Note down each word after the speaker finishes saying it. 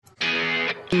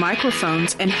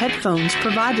Microphones and headphones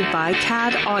provided by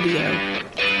CAD Audio.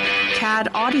 CAD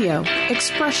Audio,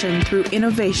 expression through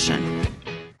innovation.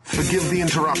 Forgive the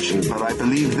interruption, but I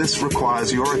believe this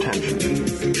requires your attention.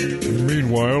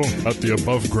 Meanwhile, at the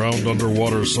above-ground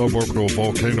underwater suborbital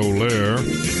volcano lair...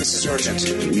 This is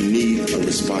urgent. We need a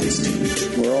response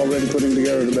team. We're already putting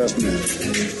together the best men.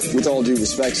 With all due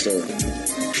respect, sir,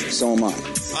 so am I.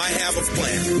 I have a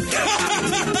plan.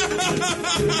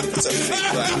 It's a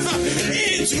fake laugh.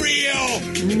 It's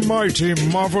real! Mighty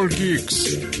Marvel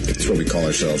Geeks. That's what we call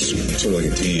ourselves. Sort of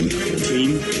like a team.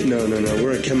 Team? No.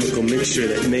 We're a chemical mixture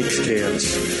that makes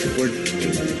chaos.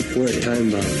 We're a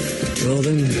time bomb. Well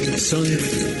then, son,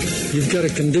 you've got a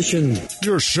condition.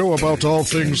 Your show about all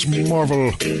things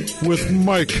Marvel with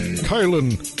Mike,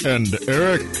 Kylan, and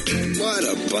Eric. What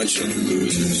a bunch of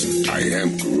losers. I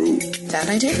am Groot. That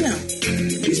I did know.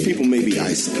 These people may be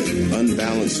isolated,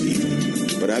 unbalanced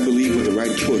even, but I believe with the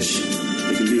right push,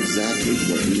 they can be exactly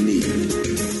what we need.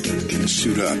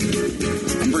 Suit up.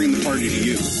 I'm bringing the party to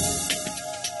you.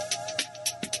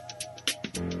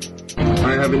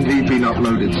 I have indeed been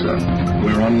uploaded, sir.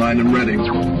 We're online and ready.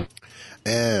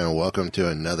 And welcome to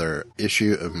another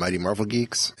issue of Mighty Marvel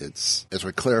Geeks. It's, as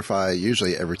we clarify,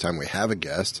 usually every time we have a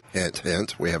guest,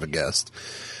 hint, we have a guest,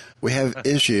 we have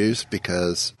issues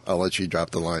because, I'll let you drop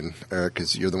the line, Eric,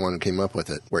 because you're the one who came up with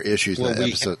it, where issues in that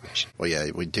episode. Well, yeah,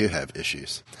 we do have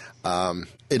issues.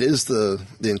 It is the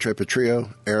Intrepid Trio,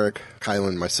 Eric,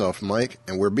 Kylan, myself, Mike,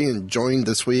 and we're being joined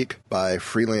this week by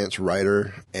freelance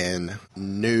writer and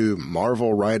new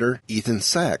Marvel writer, Ethan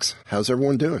Sachs. How's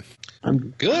everyone doing?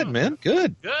 I'm good, man.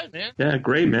 Good, man. Yeah,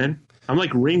 great, man. I'm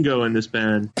like Ringo in this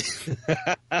band.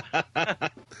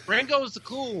 Ringo's the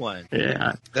cool one.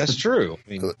 Yeah. That's true. I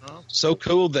mean, so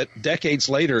cool that decades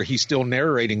later he's still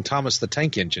narrating Thomas the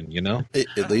Tank Engine, you know?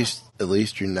 At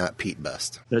least you're not Pete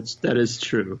Best. That is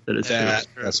true.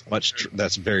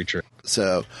 That's very true.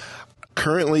 So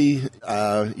currently,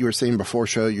 you were saying before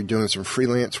show you're doing some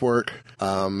freelance work,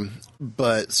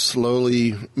 but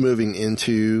slowly moving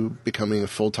into becoming a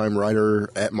full-time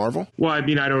writer at Marvel? Well, I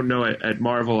mean, I don't know. At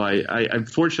Marvel, I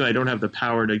unfortunately I don't have the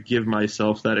power to give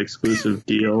myself that exclusive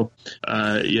deal.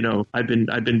 I've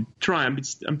been trying.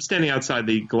 I'm standing outside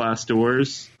the glass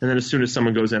doors, and then as soon as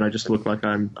someone goes in, I just look like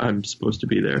I'm supposed to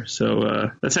be there. So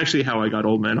that's actually how I got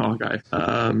Old Man Hawkeye.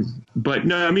 But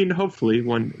no, I mean, hopefully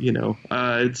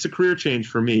it's a career change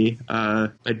for me.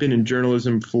 I've been in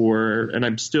journalism and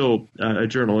I'm still a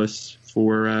journalist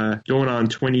for going on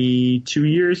 22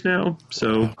 years now.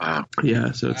 So,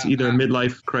 yeah, so it's either a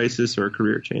midlife crisis or a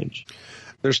career change.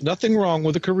 There's nothing wrong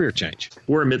with a career change.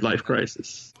 Or a midlife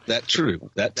crisis. That's true.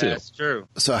 That too. That's true.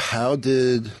 So how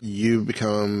did you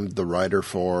become the writer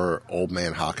for Old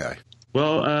Man Hawkeye?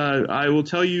 Well, I will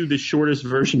tell you the shortest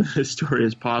version of this story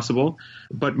as possible,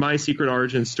 but my secret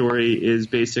origin story is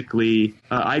basically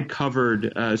I'd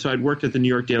covered, so I'd worked at the New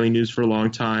York Daily News for a long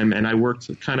time, and I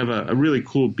worked kind of a really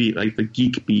cool beat, like the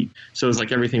geek beat. So it was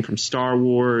like everything from Star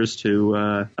Wars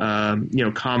to,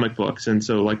 comic books. And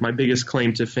so like my biggest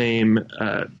claim to fame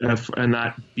and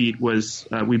that beat was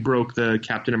we broke the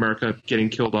Captain America getting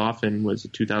killed off in, was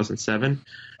it 2007?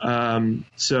 I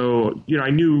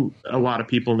knew a lot of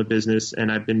people in the business,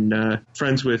 and I've been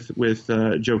friends with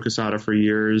Joe Quesada for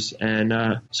years.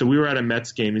 And so we were at a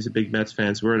Mets game. He's a big Mets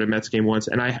fan. So we were at a Mets game once,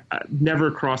 and I never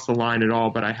crossed the line at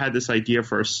all, but I had this idea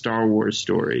for a Star Wars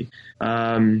story.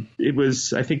 It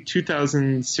was, I think,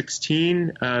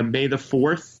 2016, May the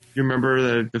 4th. You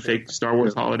remember the fake Star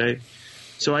Wars holiday?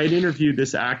 So I had interviewed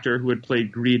this actor who had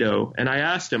played Greedo, and I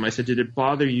asked him, I said, did it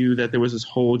bother you that there was this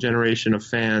whole generation of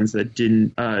fans that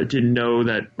didn't know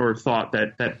that, or thought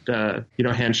that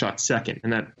Han shot second?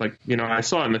 And that, I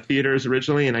saw it in the theaters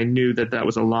originally, and I knew that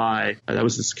was a lie. That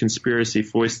was this conspiracy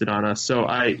foisted on us. So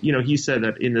he said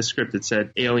that in the script it said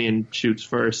alien shoots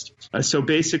first. So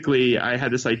basically I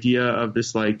had this idea of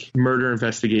this like murder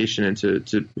investigation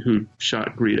into who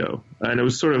shot Greedo. And it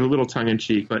was sort of a little tongue in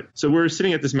cheek, but so we're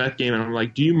sitting at this Met game, and I'm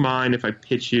like, do you mind if I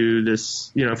pitch you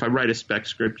this, if I write a spec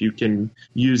script, you can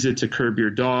use it to curb your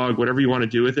dog, whatever you want to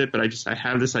do with it. But I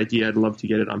have this idea. I'd love to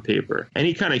get it on paper. And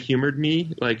he kind of humored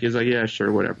me. He's like, yeah, sure,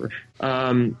 whatever.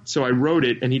 So I wrote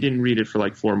it, and he didn't read it for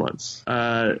like 4 months.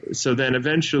 So then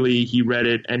eventually he read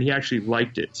it, and he actually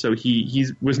liked it. So he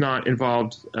was not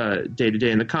involved day to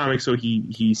day in the comics. So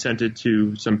he sent it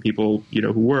to some people,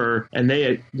 who were, and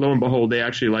they, lo and behold, they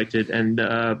actually liked it. And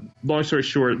long story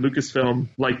short, Lucasfilm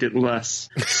liked it less.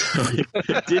 So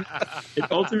it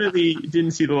ultimately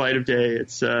didn't see the light of day.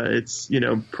 It's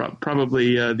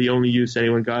probably the only use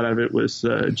anyone got out of it was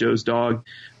Joe's dog.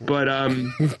 But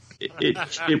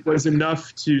it was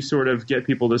enough to sort of get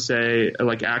people to say,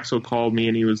 like, Axel called me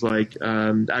and he was like,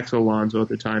 Axel Alonso at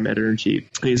the time, editor-in-chief.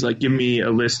 He's like, give me a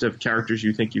list of characters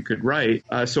you think you could write.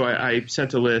 So I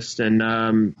sent a list and,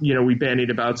 we bandied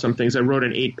about some things. I wrote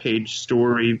an 8-page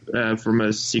story from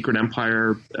a Secret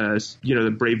Empire,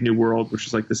 the Brave New World, which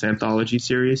is like this anthology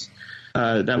series.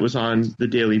 That was on the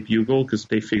Daily Bugle because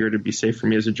they figured it'd be safe for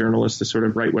me as a journalist to sort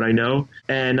of write what I know.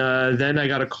 And then I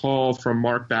got a call from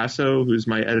Mark Basso, who's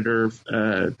my editor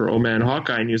for Old Man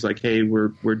Hawkeye, and he was like, hey,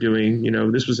 we're doing,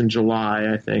 this was in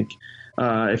July, I think.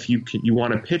 If you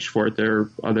want to pitch for it, there are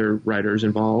other writers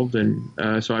involved.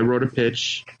 And so I wrote a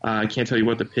pitch. I can't tell you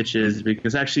what the pitch is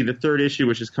because actually the third issue,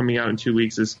 which is coming out in 2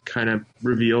 weeks, is kind of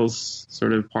reveals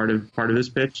sort of part of this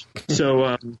pitch.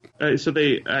 So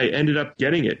I ended up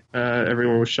getting it.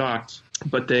 Everyone was shocked.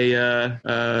 But they, I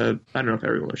don't know if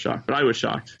everyone was shocked, but I was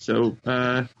shocked. So,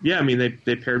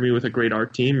 they paired me with a great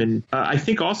art team. And I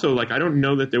think also, I don't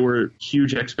know that there were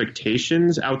huge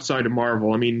expectations outside of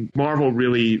Marvel. I mean, Marvel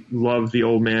really loved the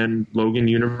Old Man Logan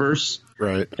universe.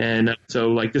 Right. And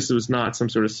so, this was not some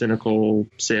sort of cynical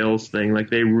sales thing.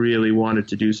 They really wanted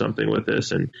to do something with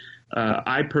this. And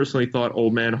I personally thought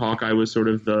Old Man Hawkeye was sort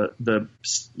of the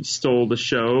stole the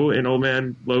show in Old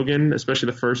Man Logan, especially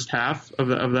the first half of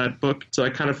that book. So I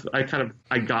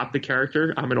got the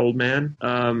character. I'm an old man.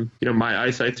 My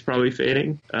eyesight's probably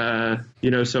fading.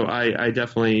 So I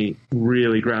definitely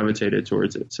really gravitated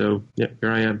towards it. So yeah,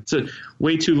 here I am. It's a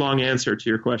way too long answer to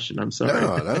your question. I'm sorry.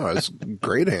 No, it's a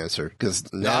great answer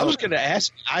because now I was going to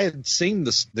ask. I had seen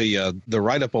the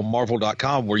write up on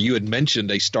Marvel.com where you had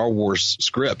mentioned a Star Wars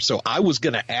script. So I was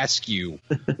going to ask you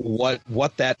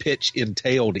what that pitch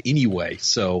entailed anyway.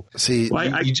 So see,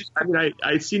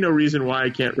 I see no reason why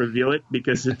I can't reveal it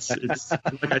because it's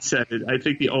like I said. I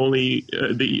think the only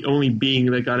being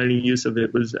that got any use of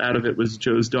it was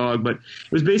Joe's dog, but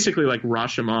it was basically like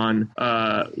Rashomon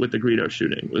with the Greedo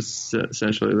shooting. It was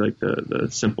essentially like the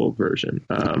simple version.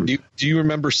 Do you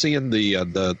remember seeing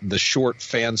the short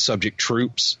fan subject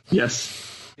Troops? Yes.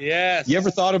 Yes. You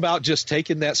ever thought about just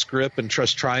taking that script and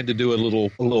just trying to do a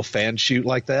little fan shoot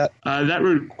like that? That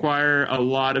would require a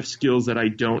lot of skills that I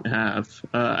don't have.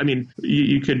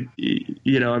 You could,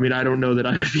 I don't know that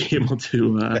I'd be able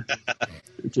to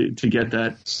get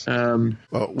that.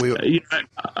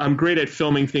 I'm great at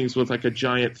filming things with like a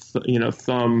giant,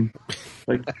 thumb.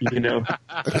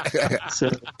 So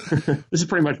this is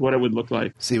pretty much what it would look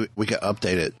like. See, we could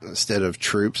update it. Instead of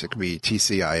Troops, it could be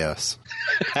TCIS.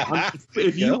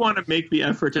 If you want to make the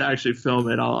effort to actually film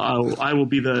it, I will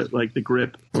be the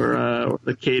grip or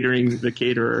the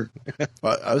caterer.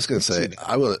 Well, I was going to say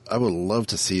I would love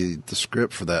to see the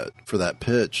script for that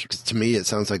pitch. 'Cause to me, it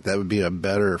sounds like that would be a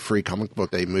better Free Comic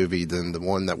Book Day movie than the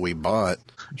one that we bought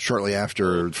shortly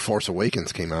after Force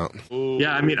Awakens came out.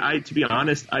 Yeah, to be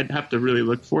honest, I'd have to really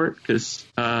look for it because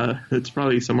it's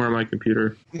probably somewhere on my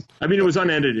computer. It was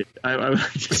unedited. I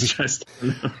just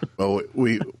well,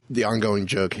 the ongoing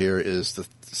joke here is the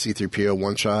C-3PO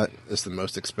one-shot is the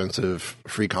most expensive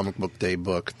Free Comic Book Day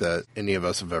book that any of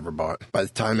us have ever bought. By the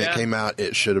time it came out,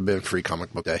 it should have been Free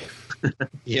Comic Book Day.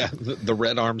 Yeah, the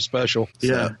Red Arm special.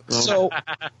 Yeah.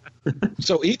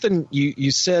 So Ethan,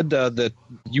 you said that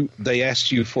they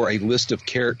asked you for a list of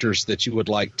characters that you would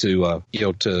like to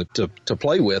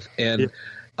play with, and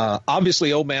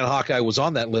obviously Old Man Hawkeye was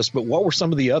on that list. But what were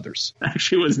some of the others?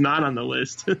 Actually, was not on the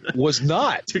list. Was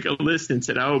not. Took a list and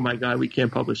said, "Oh my God, we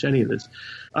can't publish any of this."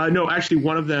 No, actually,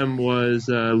 one of them was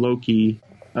Loki.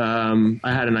 I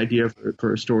had an idea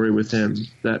for a story with him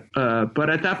but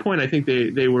at that point, I think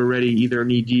they were ready, either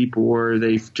knee deep or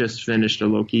they've just finished a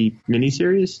Loki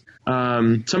miniseries.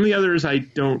 Some of the others I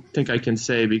don't think I can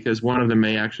say because one of them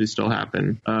may actually still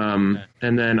happen. And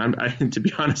then to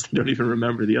be honest, I don't even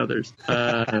remember the others.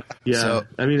 So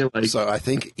I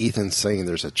think Ethan's saying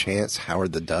there's a chance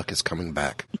Howard the Duck is coming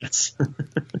back. Yes.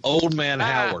 Old Man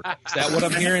Howard. Is that what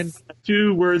I'm hearing?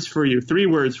 3 words for you.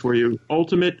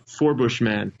 Ultimate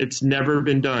Forbushman. It's never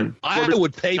been done. I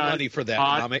would pay money for that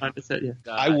comic.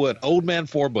 I would. Old Man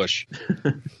Forbush.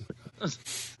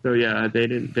 So yeah,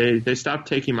 they stopped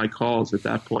taking my calls at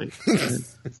that point.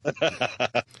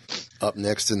 Up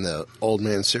next in the Old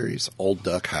Man series, Old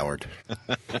Duck Howard.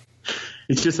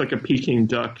 It's just like a Peking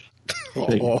duck.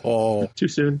 Too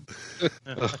soon.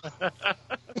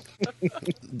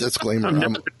 Disclaimer. I'm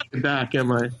never back,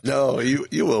 am I? No,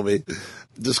 you will be.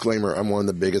 Disclaimer, I'm one of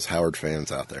the biggest Howard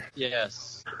fans out there.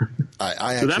 Yes.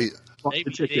 I bought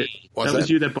the ticket. What's That was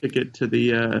that? you that bought the ticket to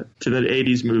the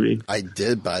 80s movie. I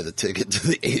did buy the ticket to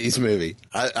the 80s movie.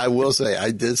 I will say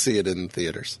I did see it in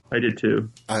theaters. I did too.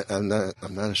 I'm not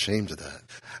ashamed of that.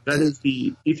 That is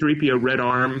the C-3PO red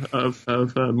arm of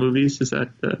movies. Is that?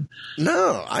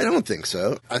 No, I don't think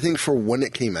so. I think for when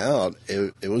it came out,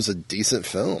 it was a decent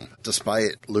film,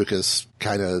 despite Lucas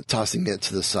kind of tossing it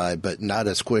to the side, but not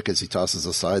as quick as he tosses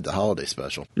aside the holiday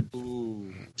special.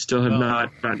 Still have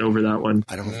not gotten over that one.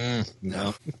 I don't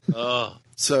know. Oh.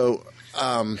 So,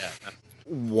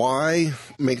 why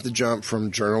make the jump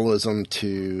from journalism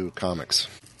to comics?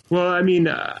 Well, I mean,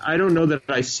 I don't know that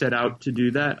I set out to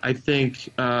do that. I think,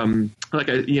 the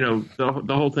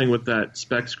whole thing with that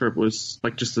spec script was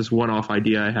like just this one-off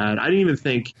idea I had. I didn't even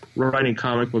think writing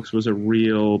comic books was a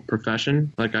real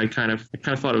profession. Like I kind of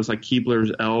thought it was like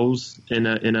Keebler's Elves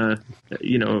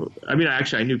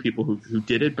I knew people who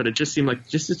did it, but it just seemed like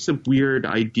it's a weird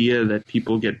idea that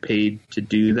people get paid to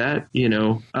do that,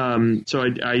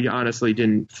 So I honestly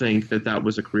didn't think that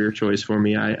was a career choice for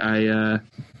me.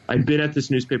 I'd been at this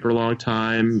newspaper a long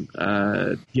time.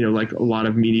 Like a lot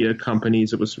of media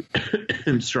companies, it was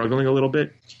struggling a little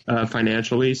bit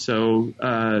financially. So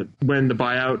when the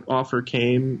buyout offer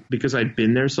came, because I'd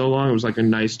been there so long, it was like a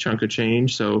nice chunk of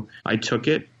change. So I took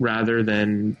it rather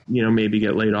than, maybe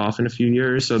get laid off in a few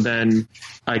years. So then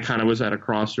I kind of was at a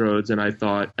crossroads, and I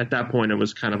thought at that point it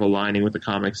was kind of aligning with the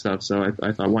comic stuff. So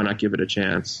I thought, why not give it a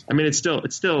chance? I mean, it's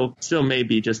still may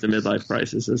be just a midlife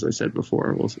crisis, as I said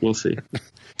before. We'll see.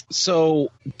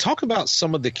 So talk about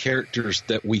some of the characters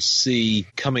that we see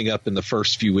coming up in the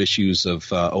first few issues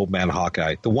of Old Man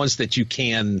Hawkeye, the ones that you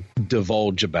can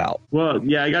divulge about. Well,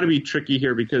 yeah, I got to be tricky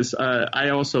here because I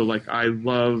also I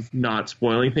love not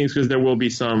spoiling things because there will be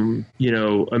some,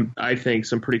 I think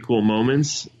some pretty cool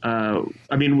moments.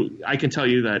 I can tell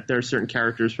you that there are certain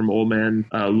characters from Old Man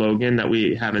Logan that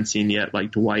we haven't seen yet,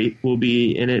 like Dwight will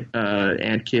be in it,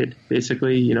 Ant Kid,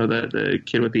 basically, the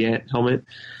kid with the ant helmet.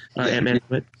 Ant-Man.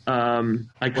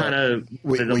 I kind of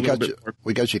we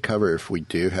got you covered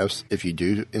if you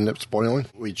do end up spoiling.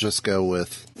 We just go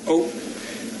with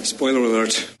spoiler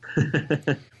alert.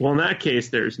 Well, in that case,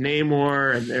 there's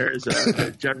Namor and there's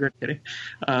Juggernaut. Kidding.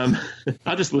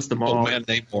 I'll just list them all. Oh man,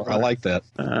 Namor, I like that.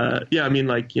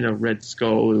 Red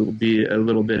Skull will be a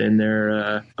little bit in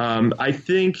there. I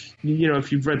think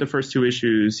if you've read the first two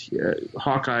issues,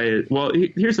 Hawkeye. Well,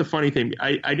 here's the funny thing.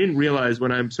 I didn't realize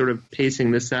when I'm sort of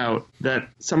pacing this out that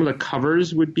some of the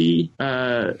covers would be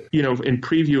in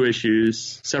preview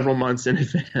issues several months in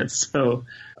advance. So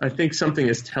I think something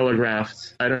is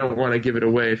telegraphed. I don't want to give it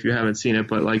away if you haven't seen it,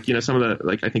 but some of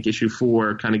the I think issue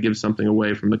 4 kind of gives something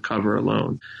away from the cover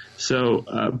alone.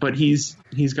 So, but he's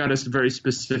got us very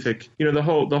specific. The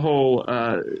whole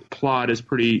plot is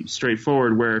pretty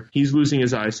straightforward, where he's losing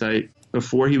his eyesight.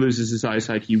 Before he loses his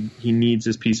eyesight, he needs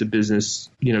this piece of business.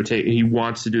 He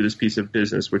wants to do this piece of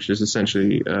business, which is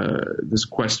essentially this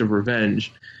quest of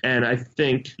revenge. And I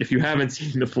think if you haven't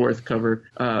seen the fourth cover,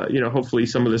 hopefully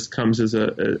some of this comes as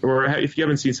or if you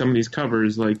haven't seen some of these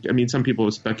covers, some people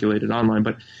have speculated online,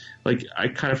 but I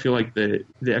kind of feel like the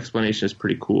explanation is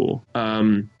pretty cool.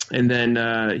 And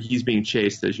then he's being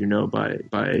chased, as you know,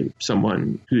 by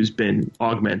someone who's been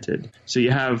augmented. So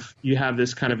you have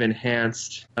this kind of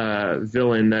enhanced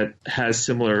villain that has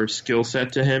similar skill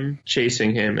set to him,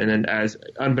 chasing him, and then as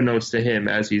unbeknownst to him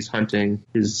as he's hunting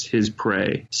his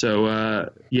prey. So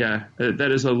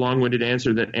that is a long-winded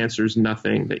answer that answers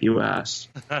nothing that you asked.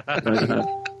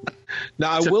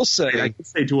 Now, I will say... I can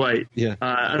say Dwight. Yeah.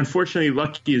 Unfortunately,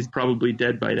 Lucky is probably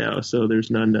dead by now, so there's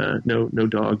no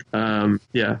dog.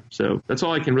 So that's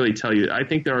all I can really tell you. I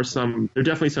think there are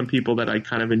definitely some people that I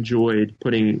kind of enjoyed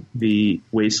putting the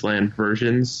Wasteland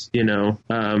versions, So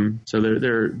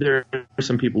there are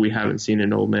some people we haven't seen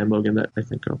in Old Man Logan that I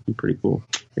think will be pretty cool.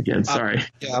 Again, sorry.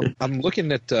 I'm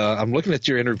looking at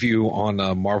your interview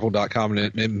on Marvel.com,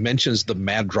 and it mentions the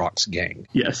Madrox gang.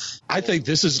 Yes. I think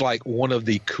this is one of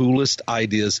the coolest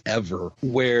ideas ever,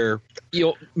 where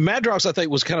Madrox, I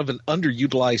think, was kind of an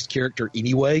underutilized character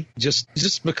anyway,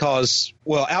 just because,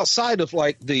 well, outside of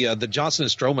the Johnson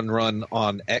and Strowman run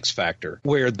on X Factor,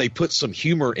 where they put some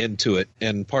humor into it,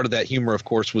 and part of that humor, of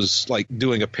course, was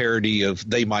doing a parody of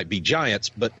They Might Be Giants,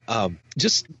 but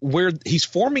just where he's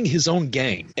forming his own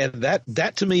gang, and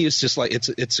that to me is just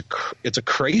it's a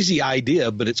crazy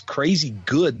idea, but it's crazy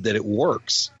good that it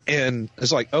works. And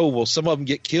it's some of them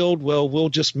get killed. Well, we'll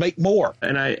just make more.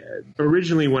 And I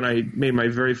originally, when I made my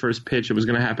very first pitch, it was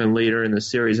going to happen later in the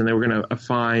series, and they were going to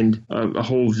find a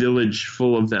whole village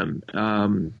full of them.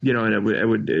 And it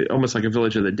would almost like a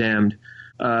Village of the Damned.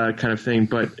 kind of thing.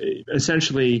 But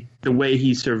essentially, the way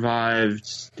he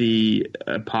survived the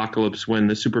apocalypse when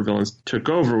the supervillains took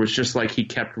over was just like he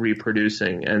kept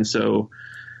reproducing. And so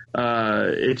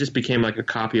it just became like a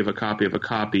copy of a copy of a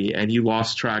copy, and he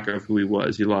lost track of who he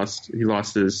was. He lost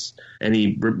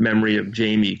any memory of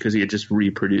Jamie because he had just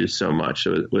reproduced so much.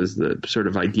 So it was the sort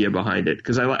of idea behind it.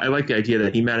 Because I like the idea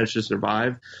that he managed to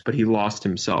survive, but he lost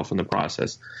himself in the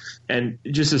process. And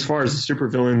just as far as the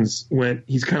supervillains went,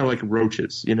 he's kind of like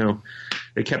roaches, you know.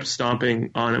 They kept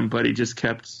stomping on him, but he just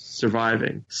kept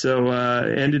surviving. So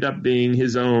it ended up being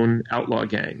his own outlaw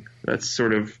gang. That's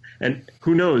sort of, and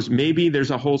who knows, maybe there's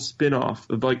a whole spin-off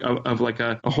of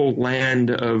a whole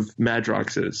land of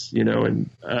Madroxes, you know, and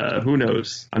who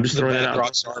knows. I'm just throwing that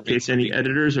out in case any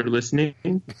editors are listening.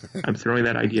 I'm throwing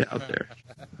that idea out there.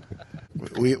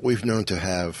 We've known to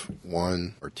have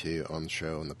one or two on the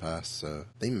show in the past, so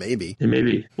they may be.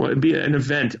 Well, it'd be an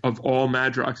event of all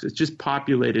Madroxes. Just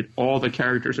populated all the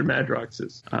characters are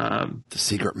Madroxes. The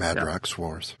secret Madrox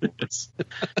Wars.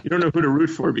 You don't know who to root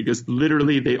for because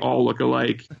literally they all look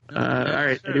alike. All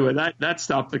right, anyway, that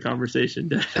stopped the conversation.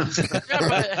 That's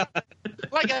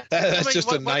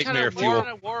just a nightmare fuel.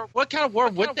 What kind of war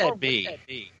would that be?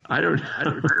 I don't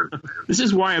know. This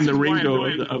is why I'm the Ringo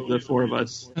of the four of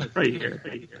us right here.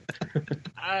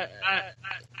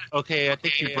 Okay, I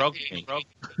think you broke me.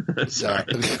 Sorry.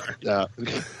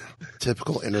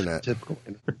 Typical internet.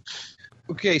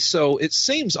 Okay, so it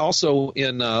seems also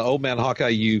in Old Man Hawkeye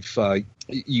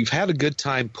you've had a good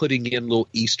time putting in little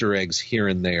Easter eggs here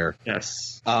and there.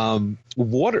 Yes.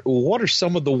 What are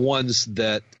some of the ones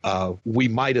that we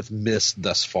might have missed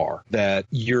thus far that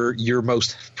you're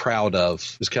most proud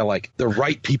of? It's kind of like the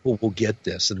right people will get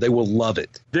this and they will love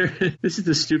it. This is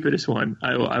the stupidest one,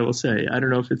 I will say. I don't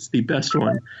know if it's the best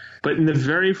one. But in the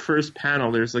very first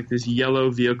panel, there's like this yellow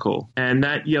vehicle, and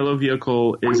that yellow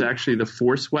vehicle is actually the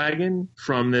Force Wagon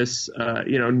from this,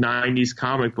 90s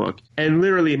comic book. And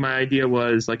literally, my idea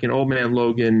was like in Old Man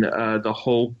Logan, the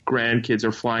whole grandkids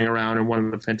are flying around in one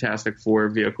of the Fantastic Four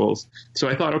vehicles. So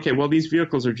I thought, okay, well, these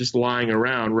vehicles are just lying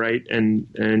around, right?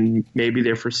 And maybe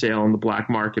they're for sale on the black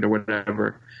market or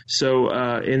whatever. So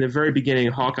in the very beginning,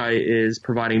 Hawkeye is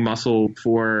providing muscle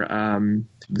for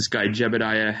this guy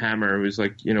Jebediah Hammer, who's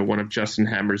like, one of Justin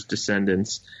Hammer's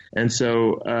descendants. And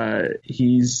so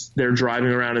they're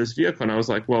driving around in this vehicle, and I was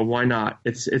like, well, why not?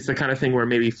 It's the kind of thing where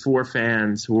maybe 4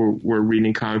 fans who were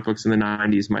reading comic books in the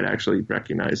 90s might actually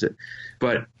recognize it.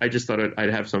 But I just thought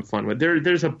I'd have some fun with it.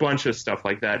 There's a bunch of stuff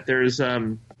like that. There's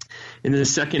in the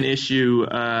second issue,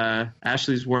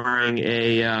 Ashley's wearing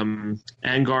a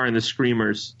Angar and the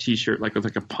Screamers t-shirt, like with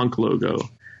like a punk logo.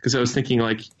 Because I was thinking,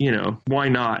 like, why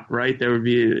not, right? There would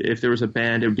be, if there was a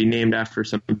band, it would be named after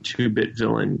some 2-bit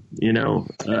villain,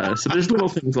 So there's little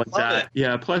things like that.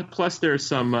 Yeah. Plus, there's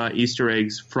some Easter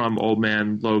eggs from Old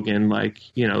Man Logan, like,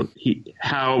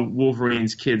 how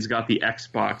Wolverine's kids got the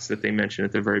Xbox that they mentioned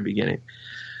at the very beginning.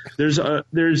 There's a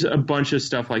bunch of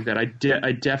stuff like that.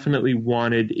 I definitely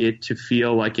wanted it to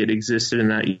feel like it existed in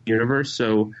that universe.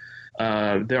 So.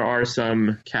 There are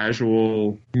some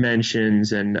casual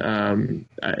mentions and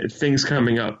things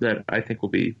coming up that I think will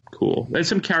be cool. There's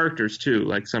some characters too,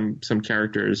 like some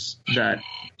characters that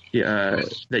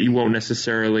you won't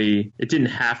necessarily. It didn't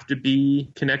have to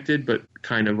be connected, but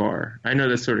kind of are. I know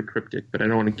that's sort of cryptic, but I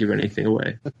don't want to give anything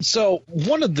away. So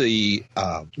one of the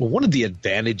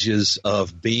advantages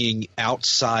of being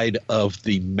outside of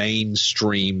the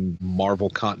mainstream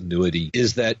Marvel continuity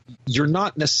is that you're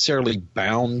not necessarily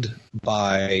bound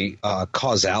by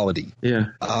causality. Yeah.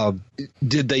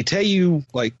 Did they tell you,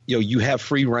 like, you have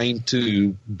free reign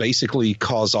to basically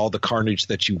cause all the carnage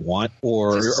that you want,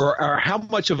 or how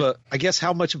much of a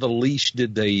leash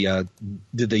did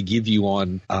they give you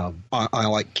on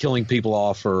like killing people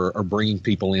off or bringing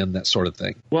people in, that sort of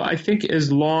thing? Well, I think as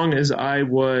long as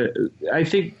when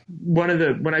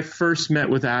I first met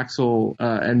with Axel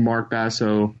and Mark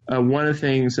Basso, one of the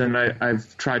things, and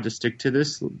I've tried to stick to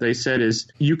this, they said is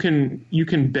you can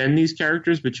bend these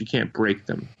characters, but you can't break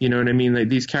them. You know what I mean? Like,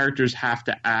 these characters have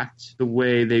to act the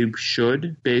way they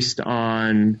should based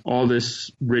on all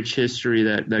this rich history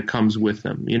that comes with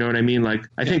them. You know what I mean? Like,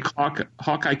 I think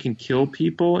Hawkeye can kill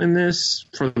people in this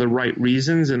for the right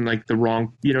reasons and like the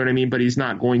wrong, you know what I mean? But he's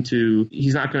not going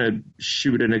to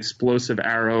shoot an explosive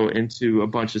arrow into a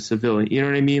bunch of civilians. You know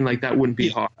what I mean? Like, that wouldn't be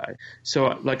Hawkeye.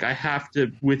 So like, I have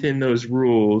to, within those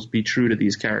rules, be true to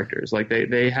these characters. Like,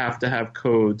 they have to have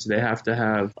codes. They have to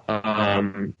have,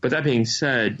 but that being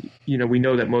said, we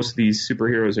know that most of these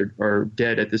superheroes are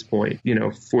dead at this point,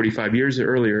 45 years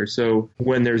earlier. So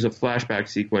when there's a flashback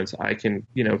sequence, I can,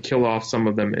 kill off some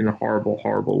of them in horrible,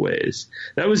 horrible ways.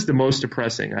 That was the most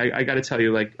depressing. I got to tell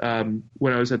you, like,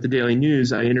 when I was at the Daily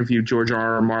News, I interviewed George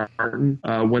R.R. Martin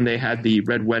when they had the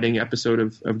Red Wedding episode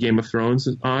of Game of Thrones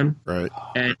on. Right.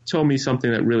 And he told me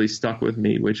something that really stuck with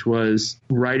me, which was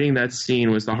writing that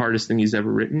scene was the hardest thing he's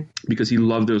ever written because he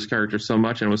loved those characters so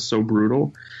much and it was so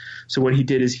brutal. So what he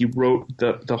did is he wrote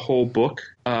the whole book,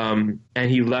 and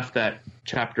he left that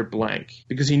chapter blank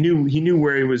because he knew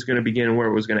where he was going to begin and where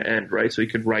it was going to end, right? So he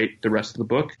could write the rest of the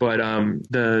book. But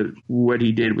what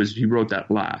he did was he wrote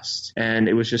that last, and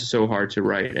it was just so hard to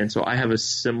write. And so I have a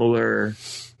similar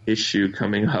issue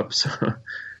coming up. So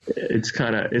it's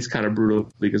kind of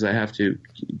brutal because I have to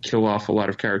kill off a lot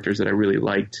of characters that I really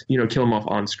liked, kill them off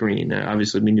on screen.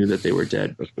 Obviously we knew that they were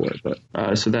dead before, but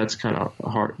so that's kind of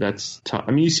hard. That's tough.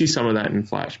 I mean, you see some of that in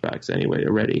flashbacks anyway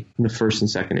already in the first and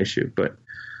second issue, but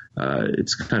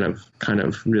it's kind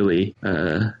of really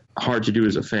hard to do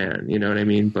as a fan, you know what I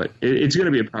mean? But it's going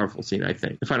to be a powerful scene, I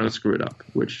think, if I don't screw it up,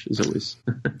 which is always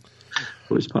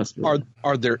always possible.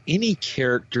 Are there any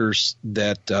characters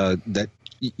that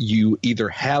you either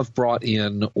have brought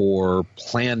in or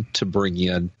plan to bring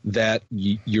in that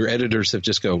your editors have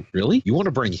just go, really? You want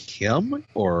to bring him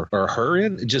or her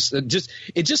in? It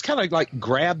just kind of like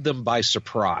grabbed them by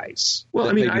surprise. Well,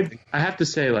 I mean, I have to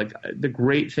say, like, the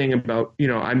great thing about,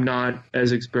 I'm not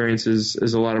as experienced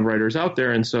as a lot of writers out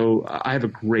there. And so I have a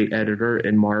great editor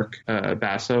in Mark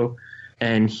Basso.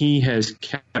 And he has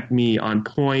kept me on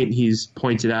point. He's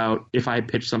pointed out if I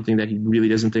pitch something that he really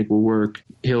doesn't think will work,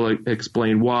 he'll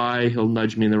explain why. He'll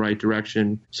nudge me in the right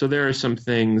direction. So there are some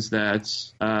things that,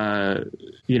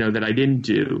 that I didn't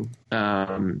do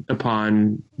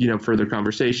upon, further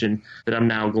conversation that I'm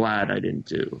now glad I didn't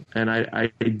do. And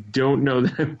I don't know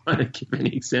that I want to give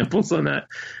any examples on that.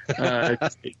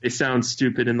 They sound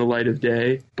stupid in the light of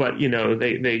day. But,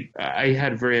 I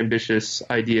had very ambitious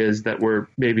ideas that were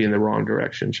maybe in the wrong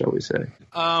direction, shall we say.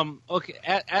 Okay.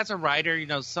 As a writer,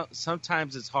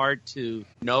 sometimes it's hard to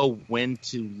know when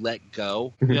to let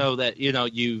go.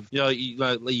 You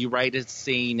write a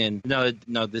scene and no,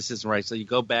 this isn't right. So you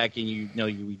go back and you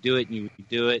redo it and you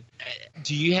redo it.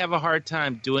 Do you have a hard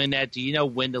time doing that? Do you know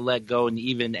when to let go? And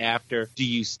even after,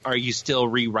 are you still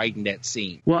rewriting that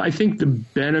scene? Well, I think the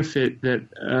benefit that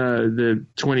the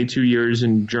 22 years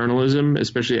in journalism,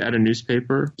 especially at a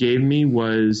newspaper, gave me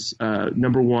was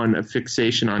number one, a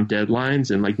fixation on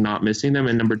deadlines and like not missing them,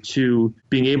 and number two,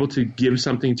 being able to give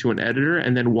something to an editor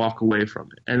and then walk away from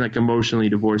it and like emotionally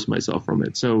divorce myself from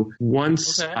it. So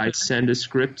once I send a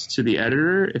script to the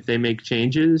editor, if they make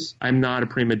changes, I'm not a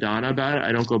prima donna about it.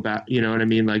 I don't go back, you know what I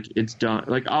mean? Like, it's done.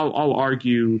 Like, I'll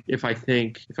argue if I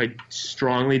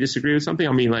strongly disagree with something.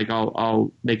 I mean, like,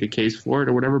 I'll make a case for it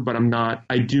or whatever, but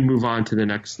I do move on to the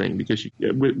next thing because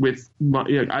I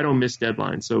don't miss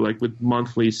deadlines. So like with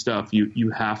monthly stuff, you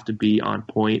have to be on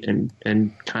point and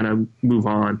kind of move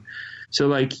on. So,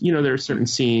 like, there are certain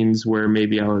scenes where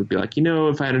maybe I would be like,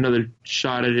 if I had another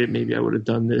shot at it, maybe I would have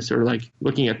done this. Or, like,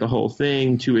 looking at the whole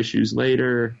thing 2 issues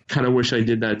later, kind of wish I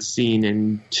did that scene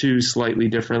in 2 slightly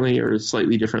differently or a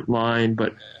slightly different line.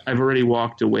 But I've already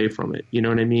walked away from it. You know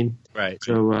what I mean? Right.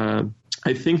 So,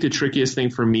 I think the trickiest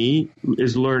thing for me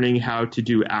is learning how to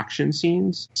do action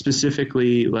scenes,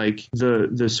 specifically like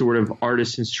the sort of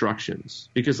artist instructions.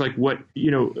 Because like one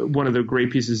of the great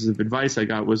pieces of advice I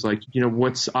got was like,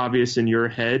 what's obvious in your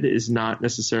head is not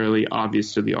necessarily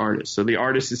obvious to the artist. So the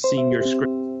artist is seeing your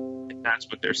script. That's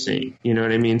what they're seeing. You know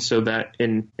what I mean? So that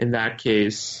in that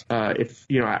case, if,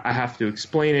 I have to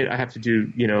explain it, I have to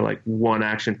do, like one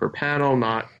action per panel,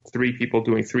 not 3 people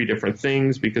doing 3 different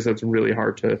things, because that's really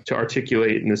hard to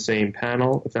articulate in the same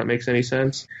panel, if that makes any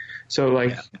sense. So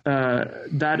like,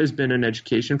 that has been an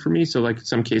education for me. So like in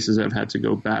some cases I've had to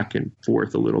go back and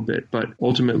forth a little bit, but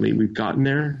ultimately we've gotten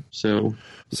there. So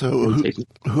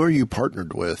who are you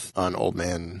partnered with on Old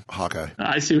Man Hawkeye?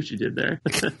 I see what you did there.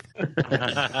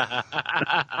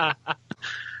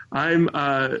 I'm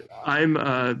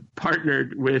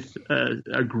partnered with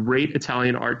a great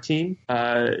Italian art team.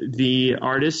 The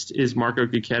artist is Marco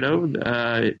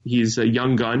Gicchetto. He's a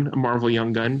young gun, a Marvel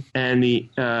young gun, and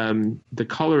the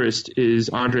colorist is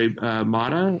Andre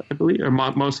Motta, I believe, or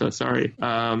Mosa. Sorry.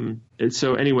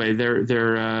 So anyway,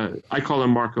 they're I call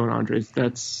them Marco and Andre.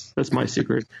 That's my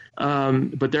secret.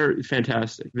 But they're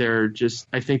fantastic. They're just,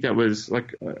 I think that was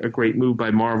like a great move by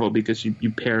Marvel, because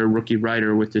you pair a rookie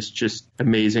writer with this just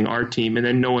amazing art team, and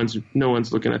then no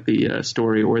one's looking at the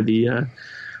story or the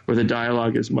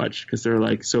dialogue as much, because they're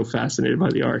like so fascinated by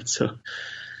the art. So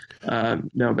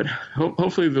no, but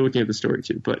hopefully they're looking at the story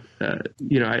too. But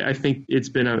I think it's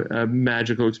been a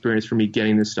magical experience for me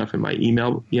getting this stuff in my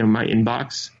email, my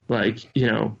inbox. Like,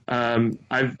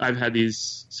 I've had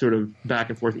these sort of back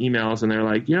and forth emails, and they're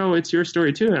like, it's your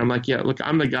story too. And I'm like, yeah, look,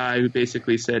 I'm the guy who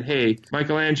basically said, hey,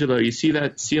 Michelangelo, you see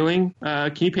that ceiling?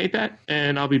 Can you paint that?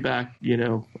 And I'll be back,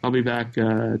 at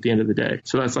the end of the day.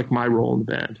 So that's like my role in the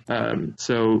band.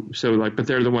 But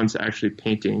they're the ones actually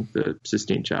painting the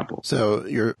Sistine Chapel.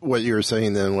 So what you were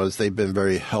saying then was they've been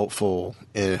very helpful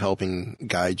in helping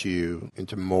guide you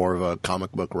into more of a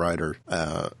comic book writer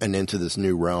and into this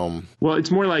new realm. Well,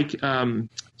 it's more like the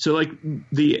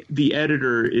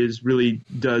editor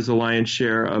does a lion's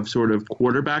share of sort of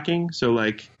quarterbacking. So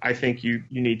like I think you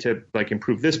need to like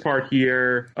improve this part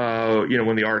here.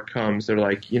 When the art comes, they're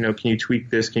like, can you tweak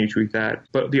this? Can you tweak that?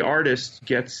 But the artist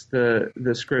gets the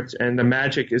script, and the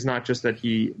magic is not just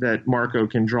that Marco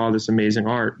can draw this amazing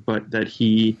art, but that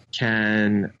he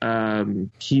can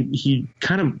he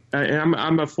kind of.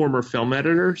 I'm a former film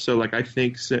editor, so like I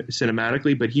think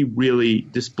cinematically, but he really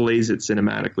displays it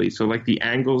cinematically. So like the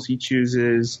angles he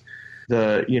chooses,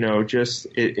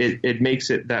 it makes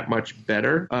it that much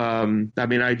better.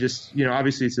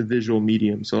 Obviously it's a visual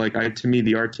medium. So like to me,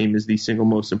 the art team is the single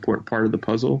most important part of the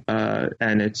puzzle.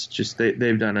 And it's just,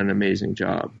 they've done an amazing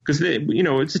job because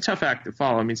it's a tough act to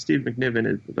follow. I mean, Steve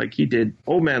McNiven he did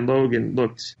Old Man Logan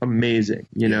looked amazing,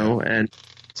 and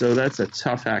so that's a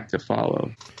tough act to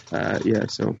follow.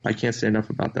 So I can't say enough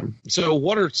about them. So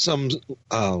what are some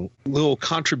little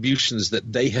contributions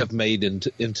that they have made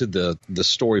into the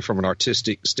story from an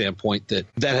artistic standpoint that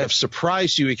have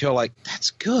surprised you? You're like, that's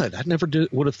good. I never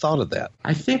would have thought of that.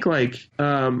 I think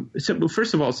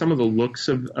first of all, some of the looks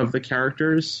of the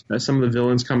characters, some of the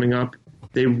villains coming up,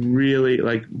 they really,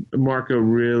 like, Marco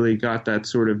really got that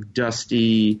sort of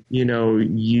dusty,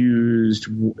 used,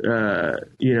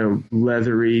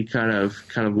 leathery kind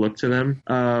of look to them.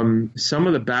 Some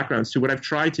of the backgrounds too. What I've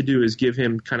tried to do is give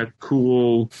him kind of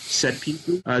cool set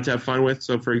pieces to have fun with.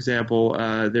 So, for example,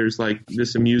 there's like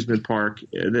this amusement park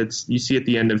that's you see at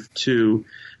the end of 2,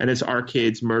 and it's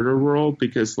Arcade's Murder World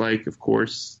because, like, of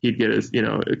course he'd get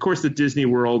the Disney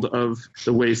World of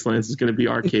the Wastelands is going to be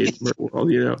Arcade's Murder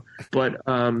World, but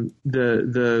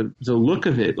the look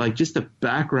of it, like just the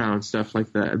background stuff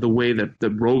like that, the way that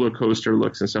the roller coaster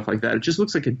looks and stuff like that, it just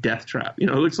looks like a death trap. It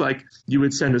looks like you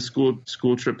would send a school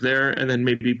trip there and then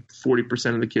maybe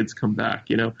 40% of the kids come back.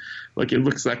 Like it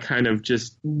looks like kind of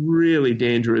just really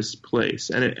dangerous place,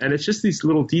 and it's just these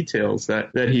little details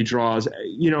that he draws.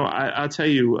 I'll tell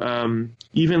you,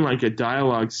 even like a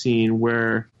dialogue scene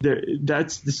where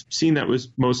that's the scene that was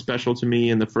most special to me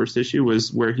in the first issue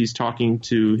was where he's talking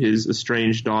to his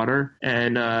estranged daughter,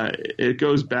 and it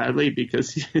goes badly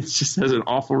because he just has an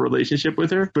awful relationship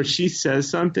with her. But she says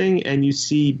something, and you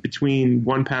see between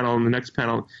one panel and the next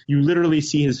panel, you literally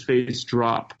see his face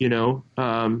drop.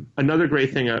 Another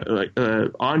great thing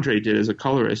Andre did as a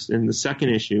colorist in the second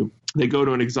issue. They go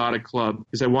to an exotic club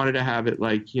because I wanted to have it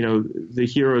like, the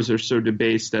heroes are so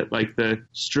debased that like the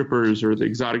strippers or the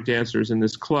exotic dancers in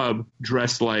this club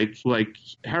dress like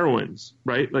heroines,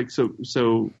 right? Like, so,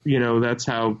 that's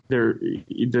how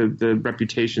the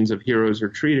reputations of heroes are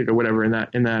treated or whatever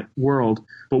in that world.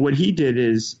 But what he did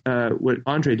is, what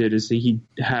Andre did is he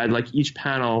had like each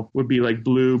panel would be like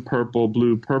blue,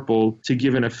 purple to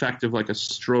give an effect of like a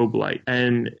strobe light.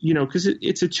 And, cause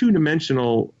it's a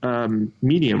 2-dimensional,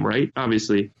 medium, right?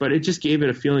 Obviously, but it just gave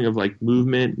it a feeling of like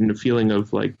movement and a feeling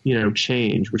of like,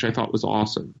 change, which I thought was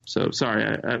awesome. So sorry,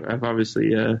 I've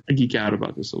obviously I geek out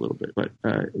about this a little bit, but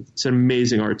it's an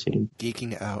amazing art team.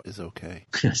 Geeking out is okay.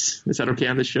 Yes. Is that okay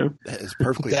on the show? That is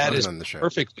perfectly fine on the show.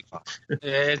 Perfectly fine.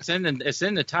 It's in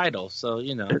the title, so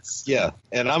yeah,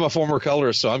 and I'm a former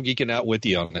colorist, so I'm geeking out with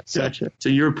you on that. So. Gotcha. So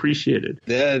you're appreciated.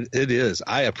 Yeah, it is.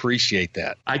 I appreciate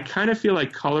that. I kind of feel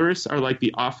like colorists are like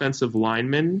the offensive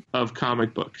linemen of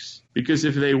comic books. Because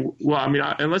if they,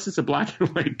 unless it's a black and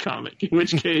white comic, in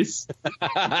which case,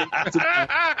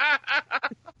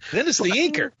 then it's the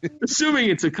inker. Assuming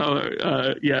it's a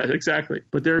color, yeah, exactly.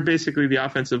 But they're basically the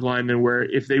offensive linemen, where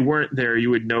if they weren't there,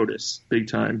 you would notice big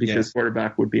time because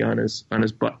quarterback would be on his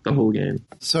butt the whole game.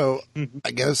 So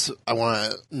I guess I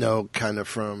want to know, kind of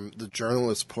from the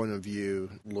journalist's point of view,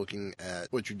 looking at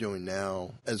what you're doing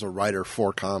now as a writer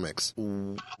for comics,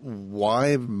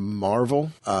 why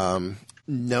Marvel?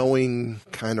 Knowing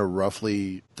kind of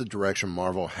roughly the direction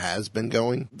Marvel has been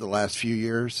going the last few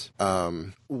years,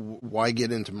 why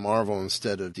get into Marvel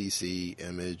instead of DC,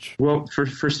 Image? Well,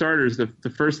 for starters,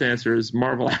 the first answer is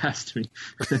Marvel asked me.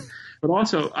 But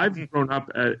also, I've grown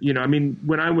up,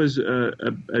 when I was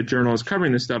a journalist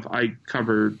covering this stuff, I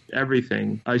covered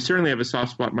everything. I certainly have a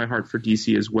soft spot in my heart for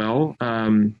DC as well.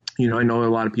 I know a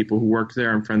lot of people who work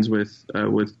there. I'm friends with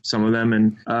some of them,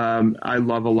 and I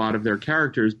love a lot of their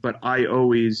characters. But I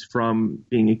always, from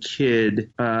being a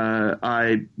kid,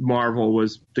 Marvel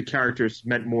was, the characters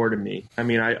meant more to me. I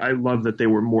mean, I love that they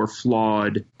were more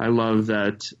flawed. I love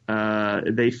that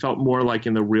they felt more like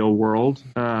in the real world.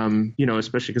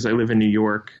 Especially because I live in New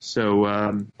York, so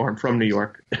or I'm from New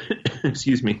York.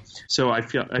 Excuse me. So I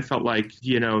felt like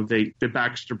the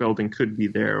Baxter Building could be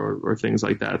there or things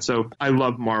like that. So I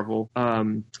love Marvel.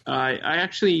 I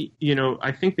actually,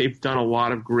 I think they've done a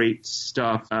lot of great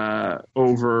stuff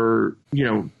over,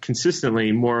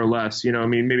 consistently, more or less.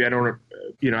 Maybe I don't.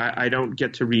 I don't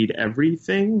get to read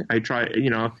everything. I try,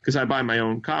 because I buy my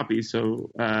own copy, so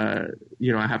I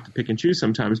have to pick and choose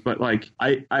sometimes. But like,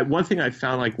 one thing I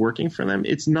found, like, working for them,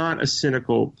 it's not a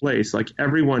cynical place. Like,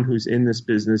 everyone who's in this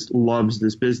business loves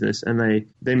this business, and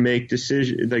they make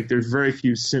decisions. Like, there's very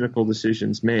few cynical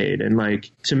decisions made, and like,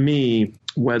 to me,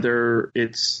 whether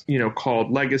it's,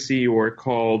 called Legacy or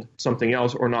called something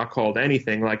else or not called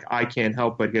anything, like, I can't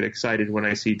help but get excited when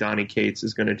I see Donny Cates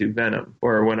is going to do Venom,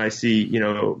 or when I see,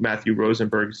 Matthew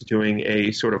Rosenberg's doing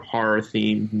a sort of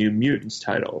horror-themed New Mutants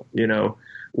title,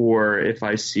 or if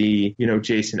I see,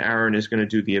 Jason Aaron is going to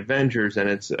do the Avengers, and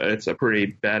it's a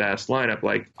pretty badass lineup.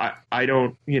 Like, I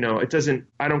don't,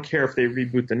 I don't care if they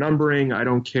reboot the numbering. I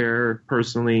don't care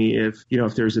personally if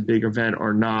there's a big event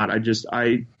or not.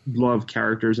 I love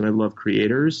characters and I love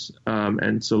creators.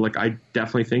 And so, like, I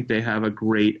definitely think they have a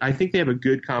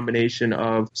good combination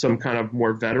of some kind of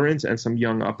more veterans and some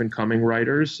young up and coming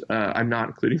writers. I'm not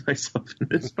including myself in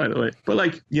this, by the way, but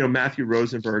like, Matthew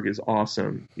Rosenberg is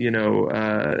awesome,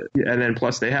 and then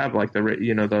plus they have like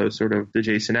the sort of the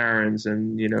Jason Aarons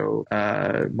and,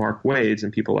 Mark Waid's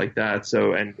and people like that.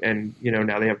 So, and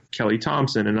now they have Kelly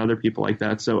Thompson and other people like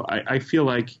that. So I feel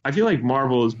like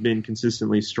Marvel has been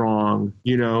consistently strong.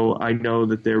 I know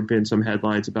that there have been some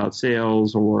headlines about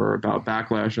sales or about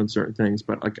backlash on certain things,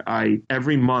 but like,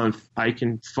 every month I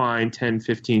can find 10,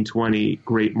 15, 20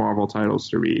 great Marvel titles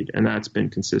to read. And that's been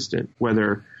consistent,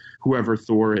 whether whoever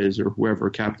Thor is or whoever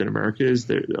Captain America is,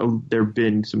 there have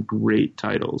been some great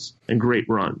titles and great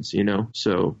runs,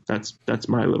 So that's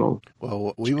my little.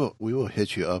 Well, we will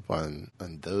hit you up on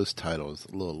those titles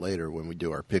a little later when we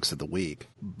do our picks of the week.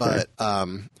 But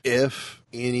if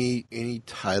any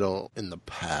title in the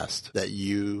past that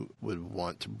you would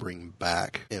want to bring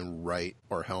back and write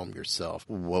or helm yourself,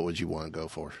 what would you want to go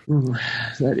for? Ooh,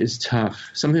 that is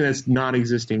tough. Something that's not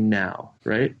existing now,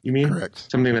 right? You mean? Correct.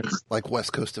 Something that's like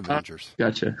West Coast Avengers.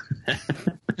 Gotcha.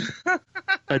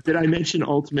 Did I mention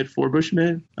Ultimate Four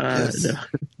Bushmen? Yes. No.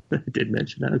 I did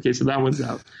mention that. Okay, so that one's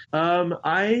out.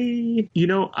 I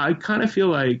kind of feel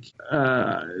like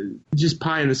just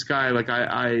pie in the sky. Like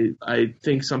I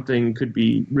think something could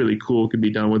be really cool, could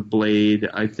be done with Blade.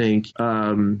 I think,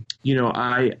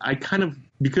 I kind of,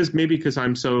 because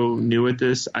I'm so new at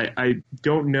this, I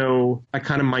don't know. I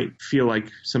kind of might feel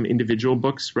like some individual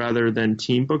books rather than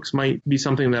team books might be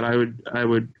something that I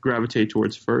would gravitate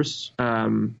towards first,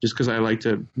 just because I like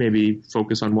to maybe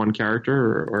focus on one character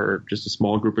or just a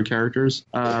small group of characters.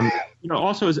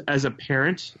 Also as a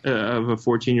parent of a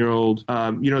 14-year-old,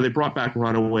 they brought back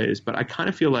Runaways, but I kind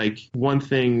of feel like one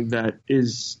thing that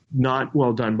is not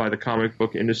well done by the comic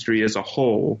book industry as a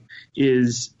whole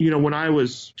is, when I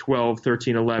was 12,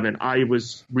 13, 11, I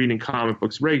was reading comic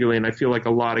books regularly, and I feel like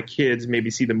a lot of kids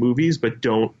maybe see the movies but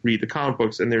don't read the comic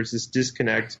books, and there's this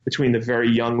disconnect between the very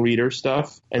young reader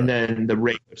stuff and then the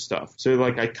regular stuff. So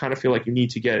like, I kind of feel like you need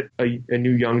to get a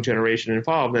new young generation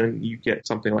involved, and you get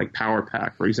something like Power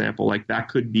Pack, for example. Like, that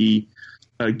could be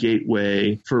a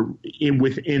gateway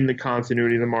within the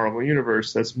continuity of the Marvel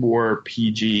Universe that's more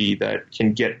PG, that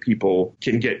can get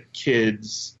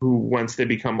kids who, once they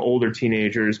become older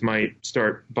teenagers, might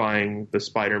start buying the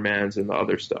Spider-Mans and the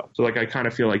other stuff. So like, I kind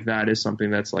of feel like that is something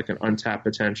that's like an untapped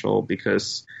potential,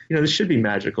 because this should be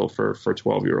magical for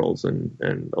 12-year-olds and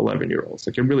 11-year-olds.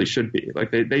 Like, it really should be.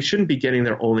 Like, they shouldn't be getting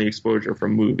their only exposure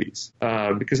from movies,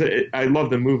 because I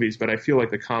love the movies, but I feel like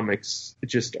the comics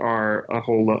just are a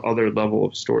whole other level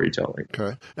of storytelling.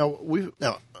 Okay.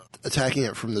 Now attacking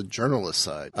it from the journalist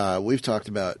side, we've talked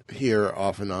about here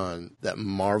off and on that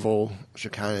Marvel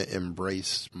should kind of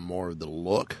embrace more of the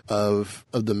look of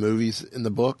the movies in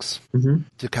the books,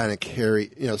 to kind of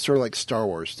carry, sort of like Star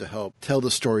Wars, to help tell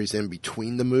the stories in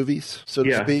between the movies, so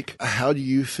to speak. How do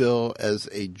you feel as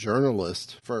a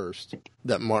journalist first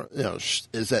that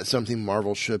is that something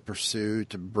Marvel should pursue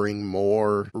to bring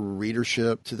more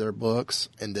readership to their books,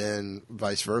 and then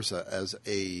vice versa? As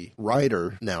a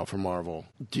writer now for Marvel,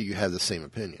 do you have the same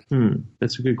opinion?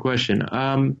 That's a good question.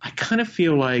 I kind of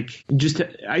feel like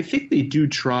I think they do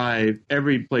try.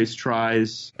 Every place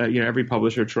tries. Every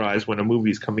publisher tries when a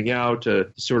movie's coming out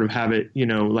to sort of have it.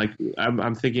 Like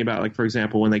I'm thinking about, like, for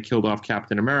example, when they killed off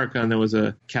Captain America, and there was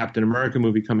a Captain America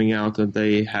movie coming out, that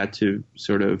they had to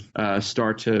sort of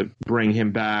start to bring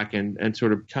him back and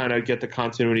sort of kind of get the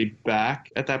continuity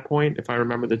back at that point, if I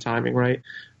remember the timing right.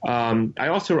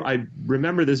 I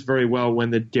remember this very well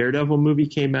when the Daredevil movie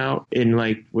came out in,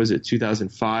 like, was it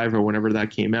 2005 or whenever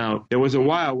that came out? There was a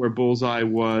while where Bullseye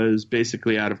was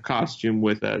basically out of costume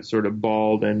with that sort of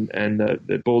bald and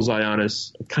the bullseye on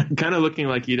his, kind of looking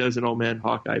like he does an old man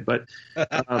Hawkeye. But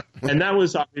and that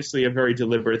was obviously a very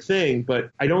deliberate thing. But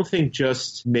I don't think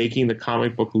just making the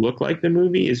comic book look like the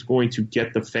movie is going to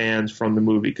get the fans from the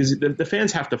movie, because the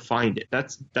fans have to find it.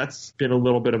 That's been a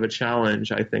little bit of a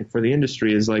challenge, I think, for the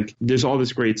industry. Is like, there's all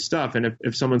this great stuff, and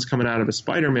if someone's coming out of a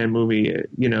Spider-Man movie,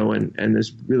 and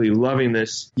is really loving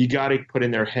this, you got to put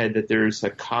in their head that there's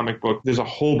a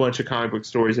whole bunch of comic book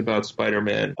stories about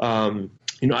Spider-Man.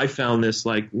 I found this,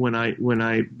 like, when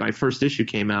my first issue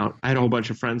came out, I had a whole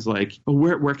bunch of friends like, oh,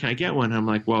 where can I get one? And I'm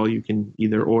like, well, you can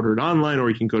either order it online or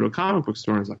you can go to a comic book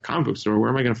store. And I was like, comic book store?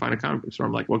 Where am I going to find a comic book store?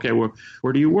 I'm like, okay, well,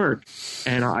 where do you work?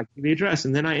 And I give the address.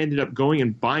 And then I ended up going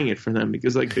and buying it for them,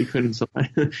 because, like, they couldn't.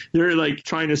 They're, like,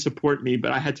 trying to support me,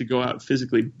 but I had to go out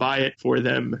physically buy it for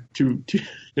them to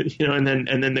and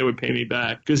then they would pay me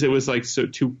back, because it was, like, so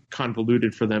too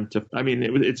convoluted for them to. I mean,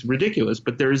 it's ridiculous,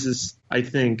 but there is this, I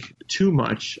think, too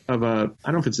much of a,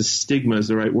 I don't know if it's a stigma is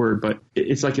the right word, but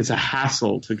it's like it's a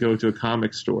hassle to go to a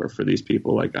comic store for these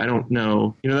people. Like, I don't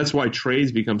know. That's why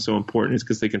trades become so important, is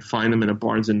because they can find them in a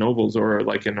Barnes and Nobles or,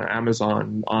 like, in an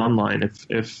Amazon online.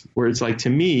 If where it's like, to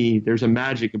me, there's a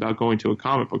magic about going to a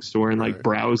comic book store and, like,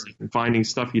 browsing and finding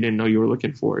stuff you didn't know you were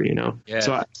looking for, Yeah.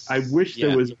 So I wish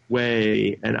there was a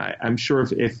way, and I'm sure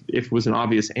if it was an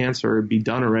obvious answer, it'd be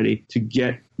done already, to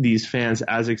get these fans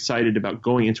as excited about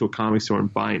going into a comic store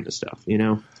and buying the stuff,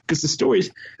 because the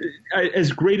stories,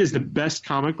 as great as the best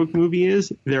comic book movie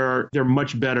is, they're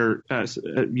much better,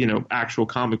 actual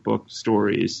comic book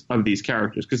stories of these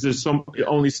characters, because there's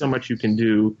only so much you can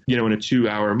do, in a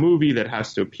 2-hour movie that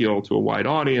has to appeal to a wide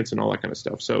audience and all that kind of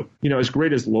stuff. So, as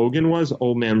great as Logan was,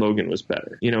 Old Man Logan was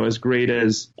better. As great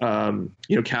as,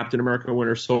 Captain America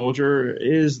Winter Soldier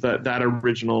is, that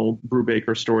original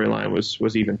Brubaker storyline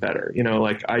was even better.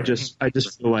 I just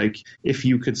feel like if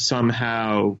you could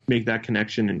somehow make that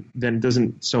connection, and then the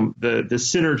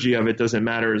synergy of it doesn't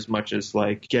matter as much as,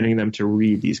 like, getting them to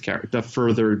read these characters, the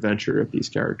further adventure of these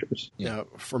characters. Yeah,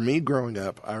 for me growing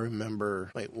up, I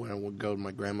remember, like, when I would go to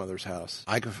my grandmother's house,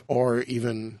 or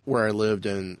even where I lived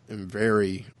in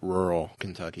very rural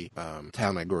Kentucky,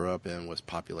 town I grew up in was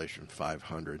population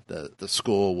 500. The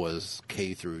school was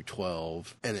K through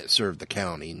 12, and it served the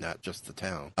county, not just the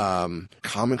town.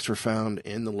 Comics were found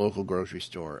in the local grocery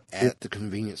store, at the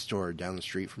convenience store down the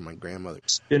street from my grandmother.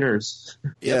 Spinners.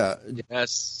 Yeah.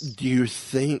 Yes. Do you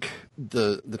think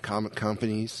the comic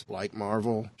companies like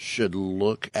Marvel should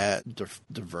look at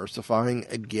diversifying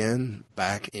again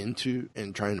back into,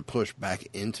 and trying to push back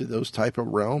into those type of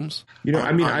realms?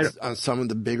 On some of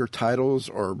the bigger titles,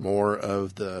 or more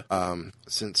of the,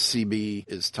 since CB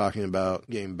is talking about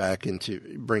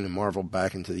bringing Marvel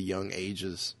back into the young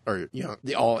ages, or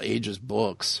the all ages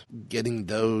books, getting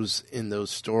those in those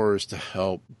stores to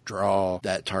help draw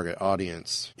that target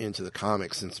audience into the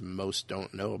comics, since most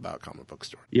don't know about comic book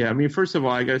stores. Yeah, first of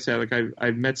all, I gotta say, like,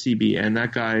 I've met CB, and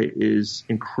that guy is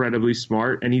incredibly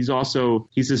smart, and he's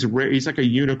like a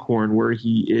unicorn, where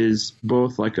he is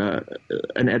both like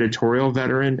an editorial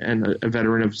veteran and a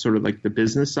veteran of sort of like the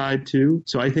business side too.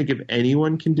 So I think if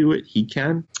anyone can do it, he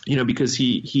can, because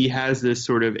he has this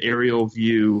sort of aerial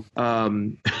view.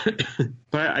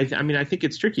 But I think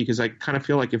it's tricky, because I kind of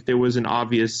feel like if there was an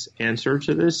obvious answer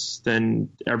to this, then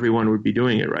everyone would be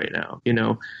doing it right now.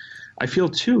 I feel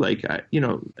too like,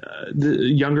 the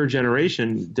younger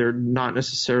generation, they're not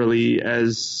necessarily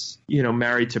as,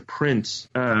 married to print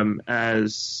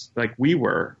as like we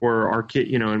were, or our kid,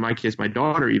 in my case, my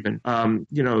daughter even,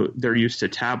 they're used to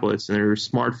tablets and their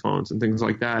smartphones and things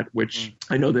like that, which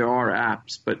I know there are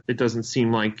apps, but it doesn't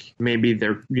seem like maybe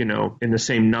they're, in the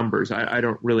same numbers. I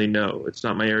don't really know. It's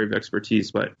not my area of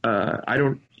expertise, but I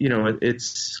don't,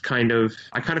 it's kind of,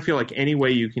 I kind of feel like any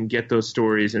way you can get those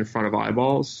stories in front of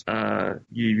eyeballs,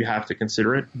 you have to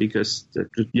consider it because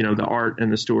the art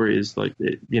and the story is like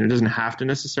it doesn't have to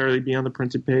necessarily be on the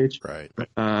printed page, right?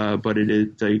 But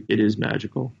it is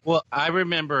magical. Well, I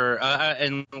remember,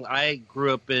 and I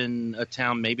grew up in a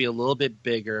town maybe a little bit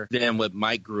bigger than what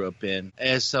Mike grew up in,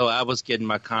 and so I was getting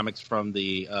my comics from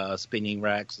the spinning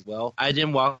racks as well. I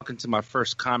didn't walk into my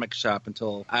first comic shop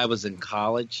until I was in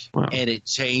college, and it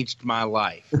changed my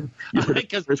life.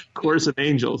 Because Chorus of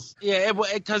Angels. Yeah,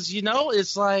 because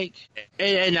it's like,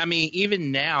 and I mean,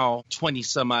 even now, 20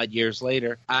 some odd years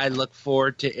later, I look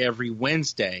forward to every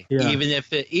Wednesday, even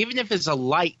if it's a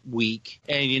light week,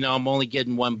 and I'm only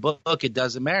getting one book. It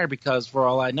doesn't matter because for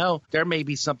all I know, there may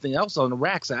be something else on the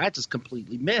racks that I just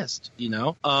completely missed.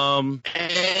 But I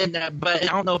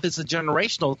don't know if it's a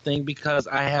generational thing because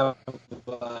I have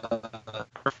a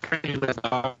friend who has a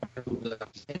daughter who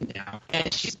lives in now,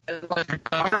 and she's like her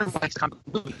daughter likes comic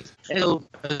movies,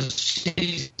 and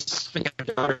she's bringing her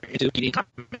daughter into reading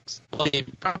comics. Well, the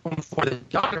problem for the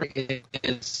daughter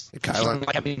is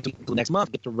like having to the next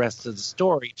month get the rest of the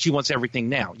story. She wants everything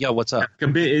now. Yo, what's up?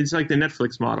 It's like the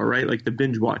Netflix model, right? Like the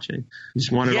binge watching. You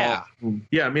just want it all.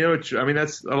 Yeah, I mean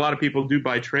that's a lot of people do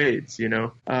buy trades,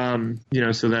 so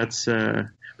that's.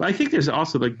 But I think there's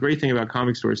also the great thing about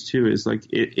comic stores too is like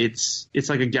it's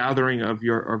like a gathering of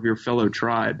your fellow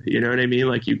tribe. You know what I mean?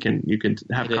 Like you can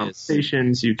have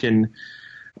conversations. You can.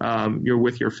 You're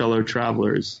with your fellow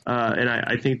travelers, and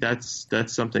I think that's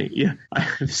something. Yeah, I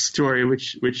have a story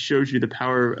which shows you the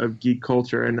power of geek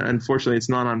culture, and unfortunately, it's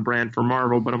not on brand for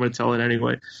Marvel, but I'm going to tell it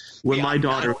anyway. When my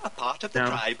daughter, a part of the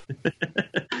tribe.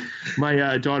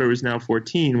 My daughter was now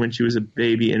 14. When she was a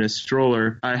baby in a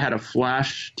stroller, I had a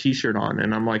Flash T-shirt on,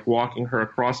 and I'm like walking her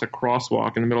across a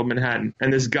crosswalk in the middle of Manhattan,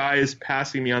 and this guy is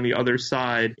passing me on the other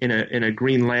side in a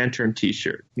Green Lantern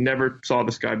T-shirt. Never saw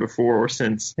this guy before or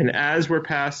since. And as we're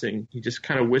passing, he just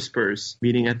kind of whispers,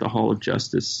 "Meeting at the Hall of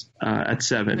Justice at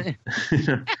 7."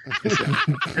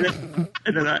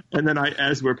 and then I,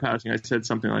 as we're passing, I said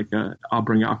something like, "I'll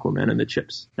bring Aquaman and the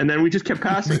chips." And then we just kept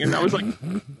passing, and that was like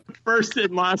first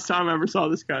and last time I ever saw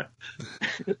this guy.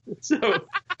 So, I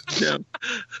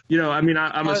mean,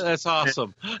 that's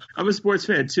awesome. I'm a sports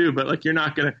fan too, but like, you're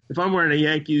not gonna. If I'm wearing a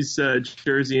Yankees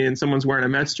jersey and someone's wearing a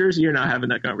Mets jersey, you're not having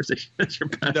that conversation. That's your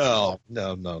best. No,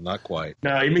 not quite.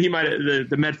 No, he might.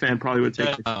 The Met fan probably would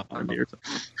take it on me or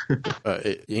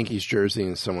something. Yankees jersey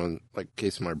and someone like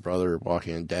case my brother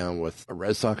walking down with a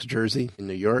Red Sox jersey in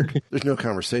New York. There's no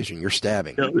conversation. You're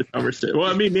stabbing. No, there's conversation. Well,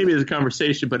 I mean, maybe there's a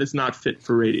conversation, but it's not fit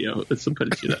for radio. Let's put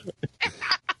it to that way.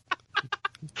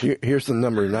 Here's the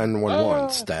number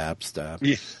 911. Stab.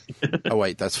 Yeah. Oh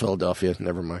wait, that's Philadelphia.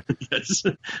 Never mind. Yes.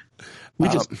 We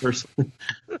just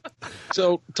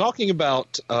So talking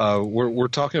about we're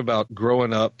talking about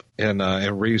growing up and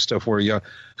reading stuff where young.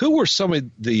 Who were some of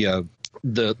the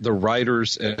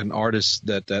writers and artists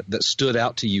that stood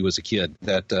out to you as a kid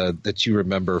that you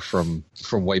remember from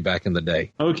way back in the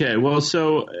day? Okay, well,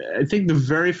 so I think the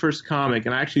very first comic,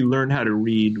 and I actually learned how to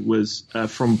read, was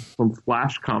from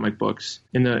Flash comic books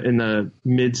in the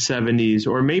mid 70s,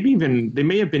 or maybe even they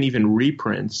may have been even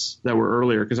reprints that were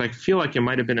earlier, because I feel like it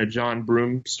might have been a John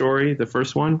Broome story, the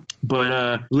first one.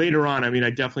 But later on, I mean, I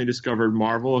definitely discovered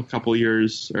Marvel a year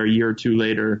or two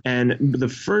later, and the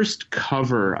first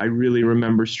cover I really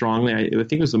remember strongly. I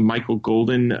think it was the Michael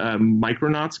Golden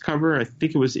Micronauts cover. I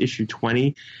think it was issue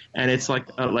 20, and it's like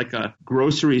a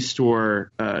grocery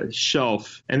store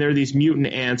shelf, and there are these mutant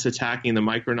ants attacking the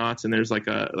Micronauts, and there's like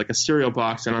a cereal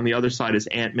box, and on the other side is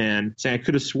Ant-Man saying, "I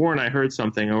could have sworn I heard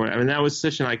something." I mean, that was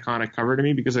such an iconic cover to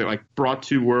me because it like brought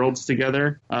two worlds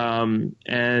together. But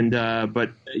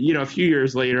a few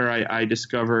years later, I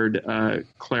discovered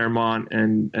Claremont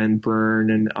and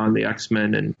Byrne and on the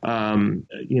X-Men, and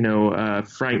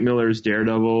Frank Miller's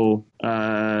Daredevil,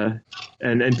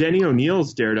 and Denny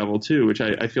O'Neil's Daredevil too, which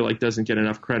I feel like doesn't get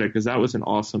enough credit because that was an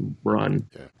awesome run.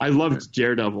 Yeah. I loved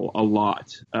Daredevil a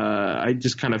lot. I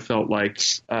just kind of felt like,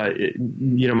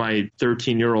 my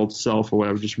 13-year-old self or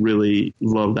whatever just really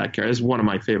loved that character. It's one of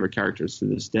my favorite characters to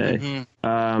this day.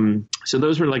 Mm-hmm. So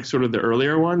those were like sort of the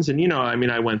earlier ones. And,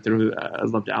 I went through, I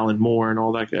loved Alan Moore and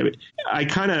all that. I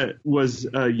kind of was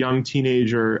a young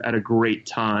teenager at a great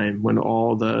time when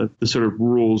all the sort of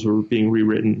rules were being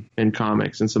rewritten in X-Men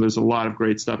comics. And so there's a lot of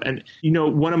great stuff. And,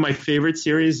 one of my favorite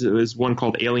series is one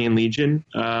called Alien Legion,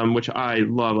 which I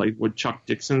love. Like what Chuck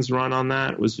Dixon's run on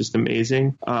that was just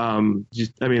amazing.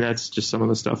 That's just some of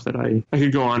the stuff that I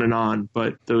could go on,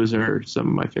 but those are some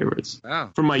of my favorites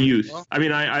from my youth. Well,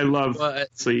 I love, I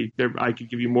could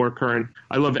give you more current.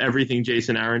 I love everything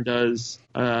Jason Aaron does.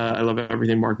 I love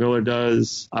everything Mark Miller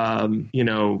does.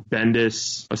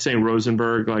 Bendis, saying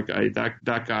Rosenberg,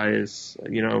 that guy is,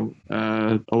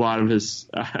 a lot of his.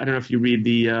 I don't know if you read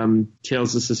the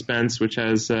Tales of Suspense, which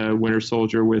has Winter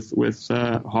Soldier with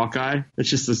Hawkeye. It's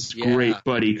just this great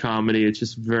buddy comedy. It's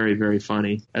just very, very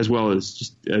funny, as well as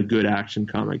just a good action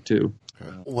comic too.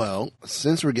 Well,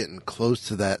 since we're getting close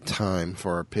to that time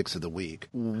for our picks of the week,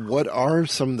 what are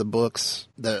some of the books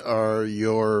that are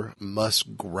your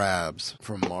must grabs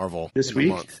from Marvel this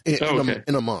week?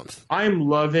 In a month. I'm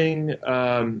loving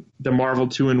the Marvel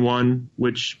 2-in-1,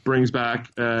 which brings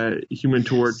back Human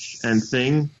Torch and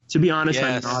Thing. To be honest,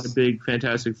 I'm not a big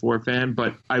Fantastic Four fan,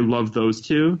 but I love those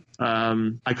two.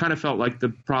 I kind of felt like the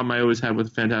problem I always had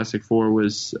with Fantastic Four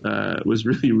was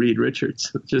really Reed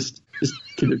Richards.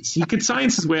 He could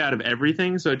science his way out of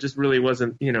everything, so it just really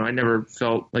wasn't, I never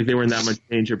felt like they were in that much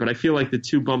danger. But I feel like the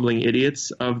two bumbling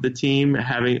idiots of the team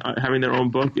having their own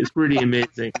book is pretty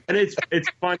amazing. And it's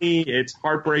funny, it's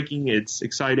heartbreaking, it's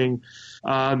exciting.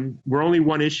 We're only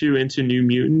one issue into New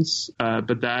Mutants,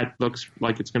 but that looks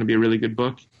like it's going to be a really good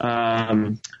book.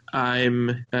 What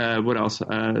else?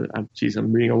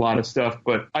 I'm reading a lot of stuff,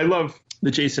 but I love the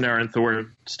Jason Aaron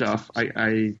Thor stuff.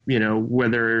 I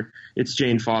whether it's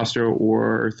Jane Foster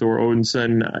or Thor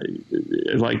Odinson,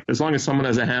 as long as someone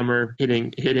has a hammer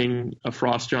hitting a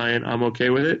frost giant, I'm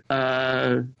okay with it.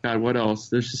 God, what else?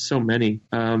 There's just so many.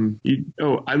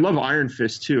 I love Iron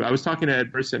Fist too. I was talking to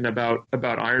Ed Brisson about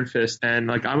Iron Fist,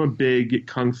 and I'm a big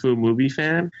kung fu movie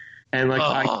fan. And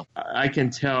I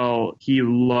can tell he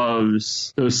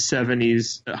loves those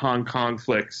 70s Hong Kong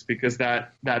flicks, because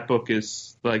that book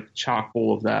is chock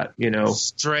full of that,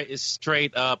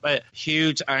 Straight up. A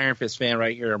huge Iron Fist fan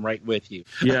right here. I'm right with you.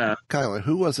 Yeah. Kylan,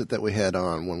 who was it that we had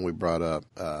on when we brought up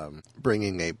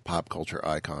bringing a pop culture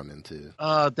icon into?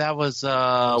 That was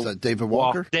that David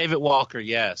Walker? David Walker,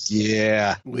 yes.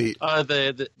 Yeah.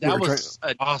 That was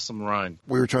an awesome run.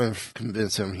 We were trying to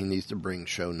convince him he needs to bring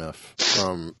Show Nuff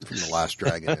from The Last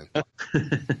Dragon in.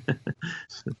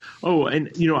 Oh,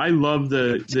 and I love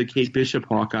the Kate Bishop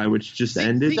Hawkeye, which just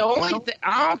ended. The only thing,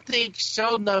 I don't think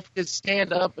Show Nuff could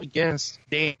stand up against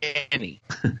Danny.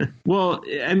 Well,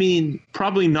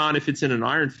 probably not if it's in an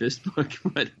Iron Fist book,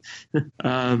 but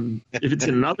if it's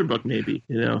in another book, maybe.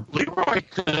 Leroy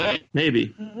could.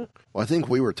 Maybe. Well, I think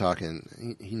we were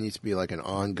talking. He needs to be like an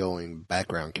ongoing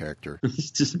background character.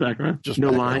 Just a background. Just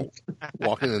no background, line.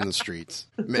 walking in the streets.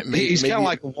 He's kind of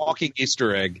like a walking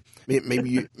Easter egg.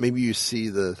 Maybe you see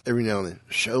every now and then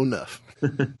Show Nuff.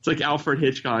 It's like Alfred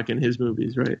Hitchcock in his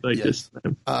movies, right? Yes.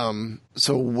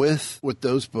 So with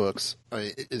those books,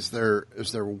 is there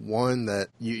one that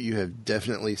you have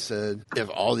definitely said, if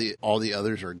all the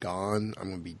others are gone, I'm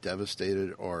going to be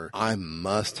devastated, or I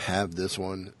must have this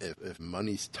one if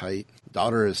money's tight?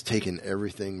 Daughter has taken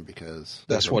everything because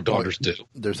that's what daughters do.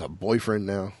 There's a boyfriend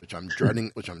now, which I'm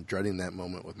dreading. That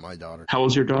moment with my daughter. How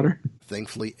old's your daughter?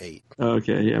 Thankfully, 8.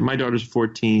 Okay, yeah, my daughter's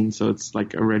 14, so it's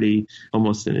already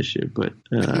almost an issue. But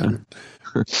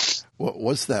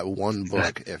what's that one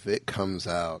book? If it comes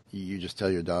out, you just tell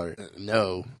your daughter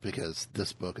no because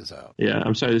this book is out. Yeah,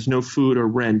 I'm sorry. There's no food or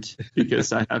rent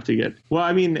because I have to get. Well,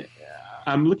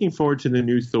 I'm looking forward to the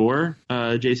new Thor,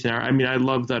 Jason Aaron. I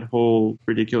love that whole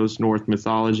ridiculous Norse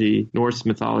mythology,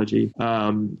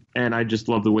 and I just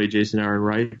love the way Jason Aaron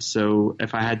writes. So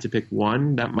if I had to pick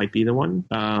one, that might be the one.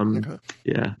 Okay.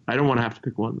 Yeah, I don't want to have to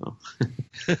pick one though.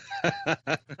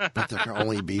 But there can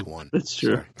only be one. That's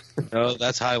true. No,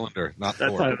 that's Highlander, not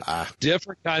Thor.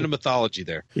 Different kind of mythology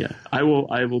there. Yeah, I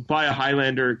will buy a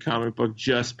Highlander comic book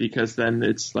just because then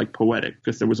it's poetic,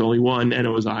 because there was only one and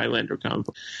it was a Highlander comic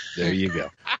book. There you go.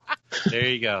 There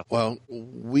you go. Well,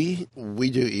 we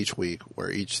do each week where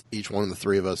each one of the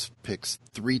three of us picks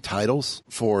 3 titles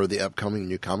for the upcoming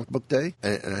New Comic Book Day,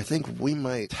 and I think we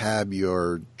might tab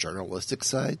your journalistic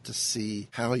side to see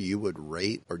how you would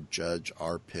rate or judge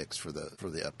our picks for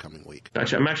the upcoming week.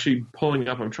 Actually, I'm actually pulling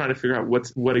up. I'm trying to figure out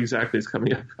what exactly is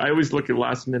coming up. I always look at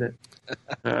last minute.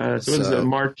 So it's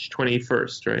March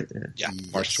 21st, right? Yeah,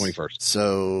 March 21st.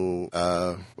 So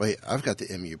wait, I've got the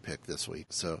MU pick this week,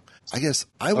 so I guess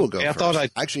I will go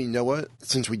first. Actually, you know what?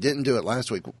 Since we didn't do it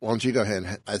last week, why don't you go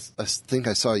ahead? I think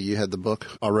I saw you had the book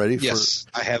already. Yes,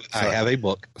 I have a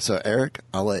book. So, Eric,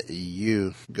 I'll let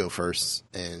you go first,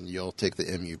 and you'll take the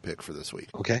MU pick for this week.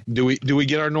 Okay. Do we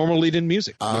get our normal lead-in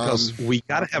music? Because we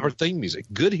got to have our theme music.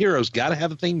 Good heroes got to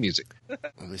have a theme music.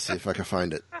 Let me see if I can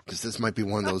find it, because this might be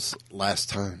one of those last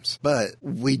times. But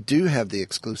we do have the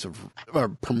exclusive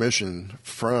permission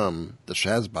from the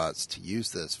Shazbots to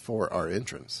use this for our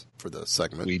entrance for the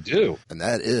segment. We do. And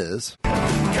that is...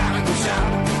 Comic book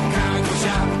shop, comic book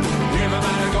shop.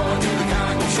 Everybody going to the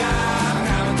comic book shop,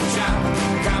 comic book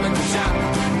shop, comic book shop.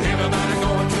 Everybody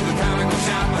going to the comic book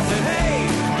shop. I said, hey,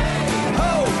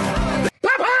 ho,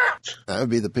 Papa! That would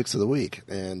be the picks of the week.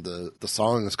 And the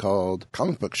song is called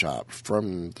Comic Book Shop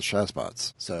from the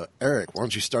Shazbots. So, Eric, why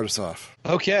don't you start us off?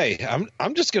 Okay,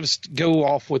 I'm just going to go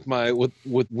off with my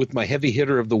with my heavy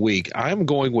hitter of the week. I'm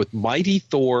going with Mighty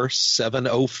Thor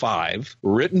 705,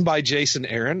 written by Jason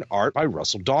Aaron, art by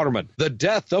Russell Dauterman. The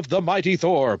Death of the Mighty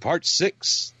Thor, Part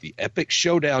 6. The epic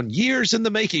showdown, years in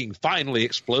the making, finally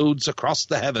explodes across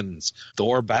the heavens.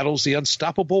 Thor battles the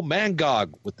unstoppable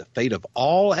Mangog with the fate of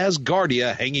all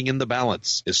Asgardia hanging in the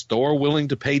balance. Is Thor willing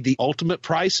to pay the ultimate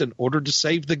price in order to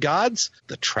save the gods?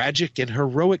 The tragic and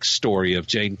heroic story of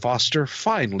Jane Foster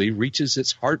finally reaches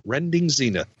its heart-rending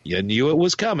zenith. You knew it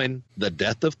was coming. The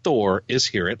death of Thor is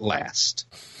here at last.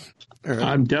 Right.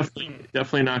 I'm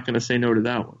definitely not going to say no to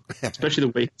that one, especially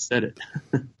the way he said it.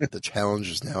 The challenge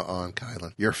is now on,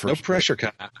 Kylan. Your first. No pressure,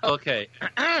 Kylan. Okay.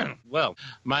 Well,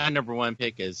 my number one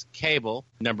pick is Cable,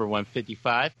 number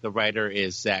 155. The writer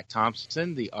is Zach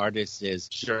Thompson. The artist is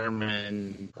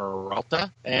Sherman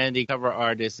Peralta. And the cover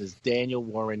artist is Daniel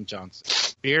Warren Johnson.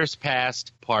 Fears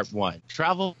Past, Part 1.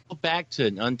 Travel back to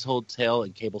an untold tale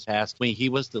in Cable's past when he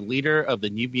was the leader of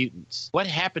the New Mutants. What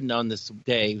happened on this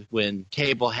day when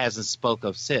Cable hasn't spoke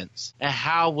of since? And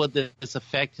how will this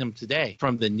affect him today?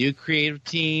 From the new creative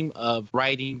team of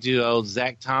writing duo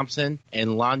Zach Thompson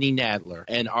and Lonnie Nadler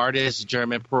and artist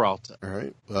German Peralta. All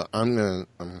right. Well, I'm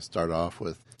gonna start off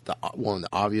with one of the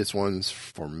obvious ones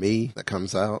for me that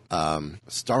comes out.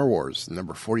 Star Wars,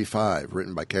 number 45,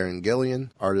 written by Karen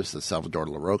Gillian, artist is Salvador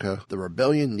LaRocca. The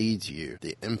rebellion needs you.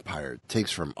 The Empire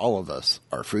takes from all of us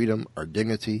our freedom, our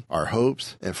dignity, our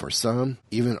hopes, and for some,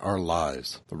 even our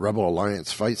lives. The Rebel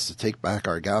Alliance fights to take back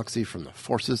our galaxy from the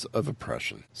forces of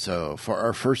oppression. So, for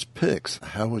our first picks,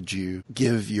 how would you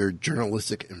give your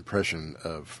journalistic impression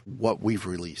of what we've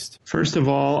released? First of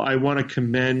all, I want to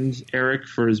commend Eric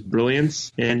for his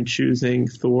brilliance in choosing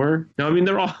Thor. No, I mean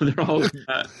they're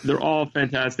all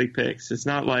fantastic picks. It's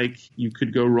not like you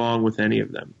could go wrong with any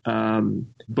of them.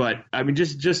 But I mean,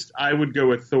 just I would go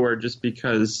with Thor just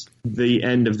because the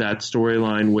end of that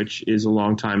storyline, which is a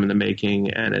long time in the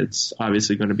making, and it's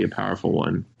obviously going to be a powerful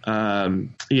one.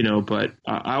 But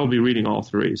I will be reading all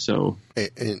three. So,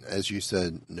 and as you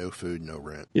said, no food, no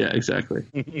rent. Yeah, exactly.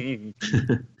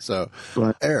 So,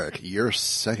 Eric, your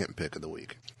second pick of the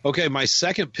week. Okay, my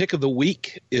second pick of the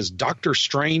week is Doctor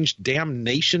Strange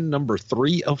Damnation number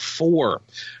 3 of 4,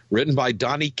 written by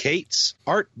Donnie Cates,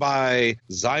 art by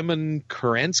Szymon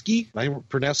Kuransky. Am I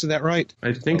pronouncing that right?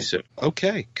 I think so.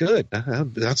 Okay, good.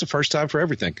 That's the first time for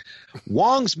everything.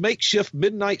 Wong's makeshift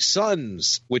Midnight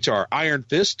Suns, which are Iron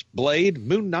Fist, Blade,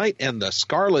 Moon Knight, and the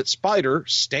Scarlet Spider,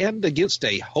 stand against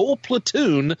a whole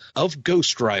platoon of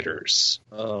Ghost Riders,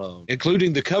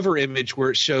 including the cover image where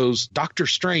it shows Doctor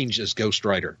Strange as Ghost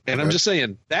Rider. And I'm just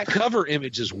saying, that cover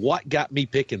image is what got me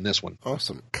picking this one.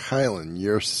 Awesome. Kylan,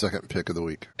 your second pick of the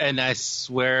week. And I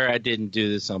swear I didn't do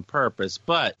this on purpose,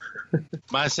 but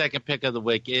my second pick of the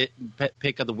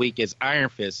week is Iron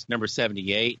Fist, number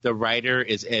 78. The writer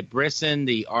is Ed Brisson.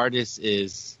 The artist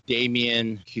is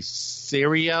Damian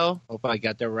Cusirio. Hope I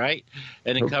got that right.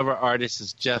 And the cover artist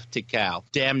is Jeff Tikal.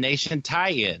 Damnation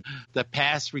tie-in. The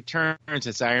past returns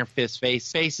as Iron Fist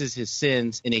faces his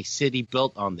sins in a city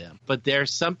built on them. But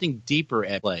there's something deeper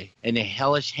at play, and a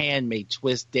hellish hand may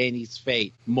twist Danny's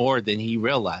fate more than he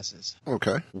realizes.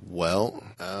 Okay. Well,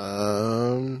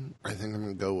 I think I'm going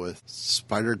to go with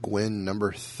Spider-Gwen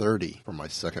number 30 for my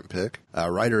second pick.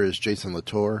 Writer is Jason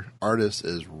Latour. Artist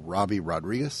is Robbie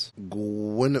Rodriguez.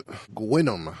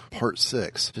 Gwenom, Part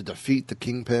 6. To defeat the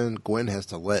Kingpin, Gwen has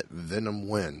to let Venom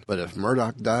win. But if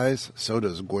Murdoch dies, so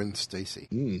does Gwen Stacy.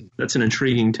 That's an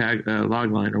intriguing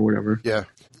logline or whatever. Yeah.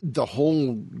 The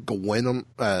whole Gwenom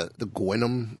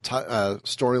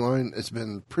storyline, it's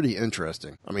been pretty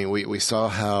interesting. I mean, we saw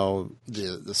how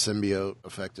the the symbiote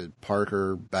affected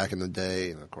Parker back in the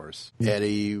day, and of course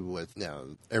Eddie with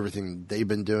everything they've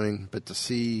been doing. But to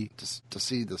see the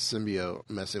symbiote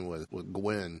messing with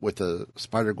Gwen with the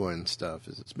Spider-Gwen stuff,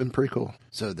 it's been pretty cool.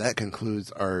 So that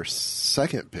concludes our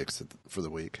second picks for the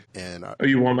week. And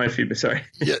you want my feedback? Sorry.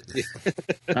 Yeah.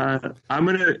 I'm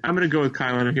gonna go with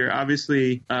Kylan here.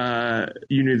 Obviously,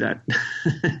 you knew that.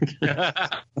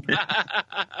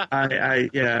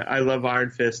 I love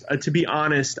Iron Fist. To be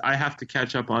honest, I have to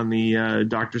catch up on the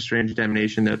Doctor Strange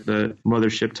Damnation, the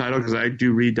Mothership title, because I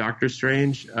do read Doctor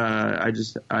Strange. I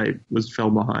fell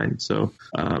behind, so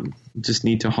just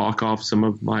need to hawk off some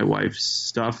of my wife's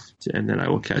stuff, and then I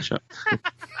will catch up.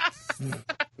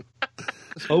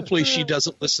 Hopefully she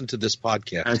doesn't listen to this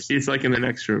podcast. She's like in the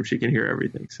next room. She can hear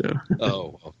everything. So.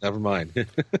 Oh, never mind.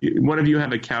 One of you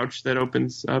have a couch that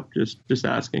opens up? Just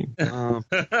asking. I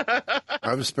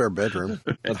have a spare bedroom.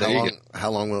 How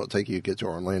long will it take you to get to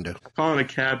Orlando? Calling a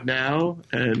cab now,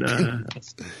 and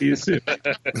see you soon.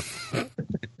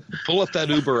 Pull up that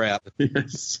Uber app.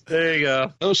 Yes. There you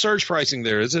go. No surge pricing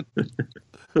there, is it? A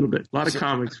little bit. A lot of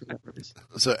comics for that price.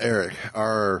 So, Eric,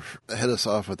 hit us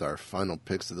off with our final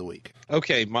picks of the week.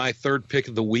 Okay, my third pick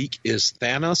of the week is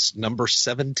Thanos number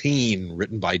 17,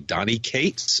 written by Donny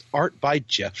Cates, art by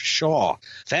Jeff Shaw.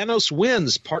 Thanos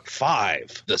wins, part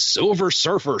 5. The Silver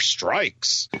Surfer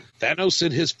strikes. Thanos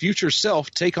and his future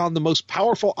self take on the most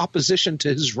powerful opposition to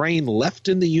his reign left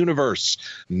in the universe,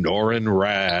 Norrin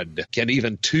Radd. Can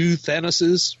even two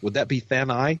Thanoses, would that be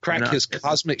Thani, crack his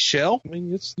cosmic shell? I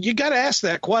mean, you got to ask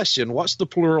that question. What's the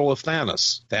plural of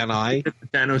Thanos? Thani?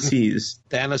 Thanoses.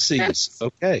 Thanoses.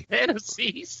 Okay.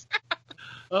 Fantasies.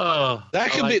 Oh,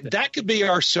 that could be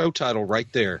our show title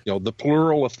right there. The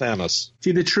plural of Thanos.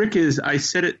 See, the trick is I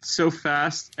said it so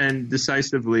fast and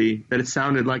decisively that it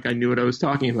sounded like I knew what I was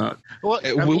talking about. Well,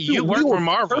 you work for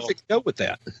Marvel. Perfect go with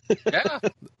that. Yeah.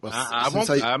 Well,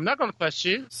 I'm not going to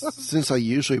question you. Since I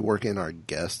usually work in our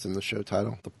guest in the show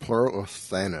title, the plural of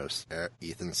Thanos,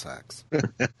 Ethan Sachs.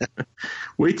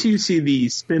 Wait till you see the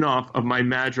spin-off of my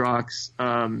Madrox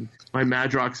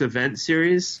event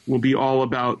series. Will be all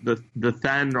about the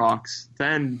Thandrox.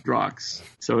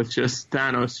 So it's just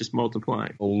Thanos just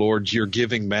multiplying. Oh, Lord, you're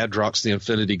giving Madrox the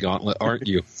Infinity Gauntlet, aren't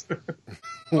you?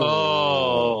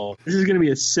 Oh. This is going to be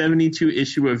a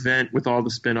 72-issue event with all the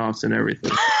spin-offs and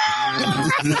everything.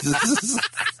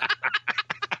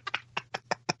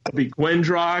 There'll be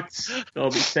Gwendrox. There'll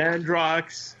be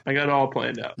Sandrox. I got it all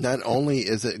planned out. Not only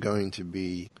is it going to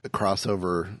be a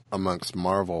crossover amongst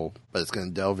Marvel, but it's going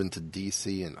to delve into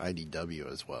DC and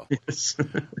IDW as well. Yes.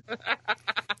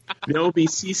 There will be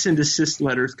cease and desist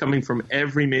letters coming from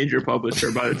every major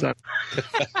publisher by the time.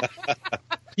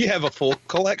 You have a full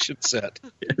collection set.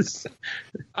 Yes.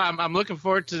 I'm looking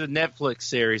forward to the Netflix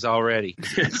series already.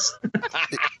 Yes.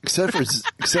 Except for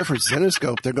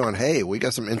Zenescope, they're going, hey, we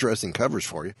got some interesting covers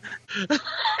for you.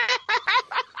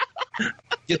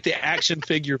 Get the action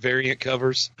figure variant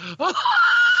covers.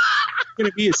 Going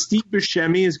to be a Steve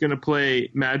Buscemi is going to play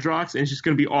Madrox, and it's just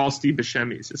going to be all Steve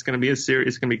Buscemis. It's going to be a series.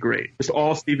 It's going to be great. Just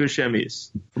all Steve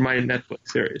Buscemis for my Netflix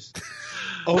series.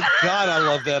 Oh God, I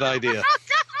love that idea.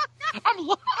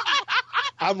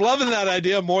 I'm loving that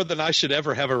idea more than I should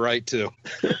ever have a right to.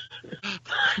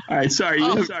 All right, sorry.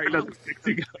 Sorry, another pick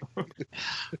to go.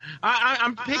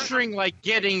 I'm picturing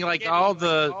getting all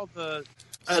the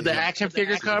action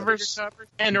figure covers,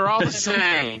 and they're all the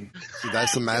same. See,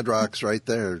 that's the Madrox right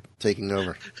there taking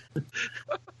over. All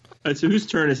right, so whose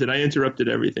turn is it? I interrupted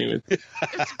everything.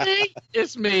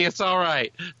 It's me. It's all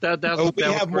right. We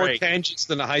have more tangents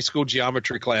than a high school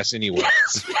geometry class anyway.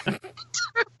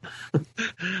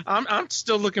 I'm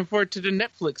still looking forward to the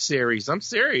Netflix series. I'm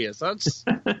serious. I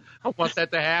want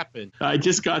that to happen. I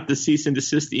just got the cease and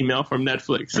desist email from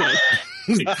Netflix. So.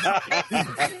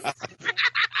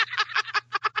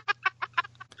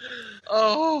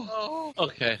 Oh,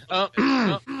 okay.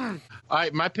 All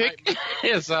right, my pick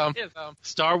is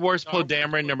Star Wars Poe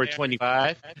Dameron number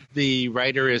 25. The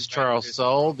writer is Charles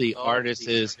Soule. The artist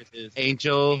is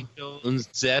Angel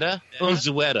Unzueta.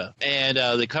 And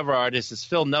the cover artist is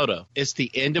Phil Noto. It's the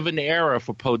end of an era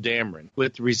for Poe Dameron.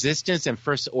 With Resistance and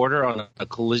First Order on a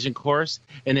collision course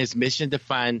and his mission to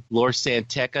find Lord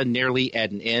Santeca nearly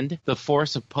at an end, the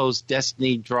force of Poe's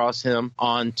destiny draws him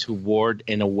on toward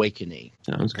an awakening.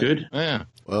 Sounds good. Yeah.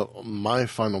 Well, my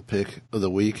final pick of the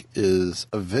week is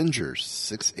Avengers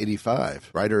 685.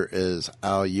 Writer is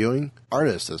Al Ewing.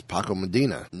 Artist is Paco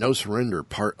Medina. No Surrender,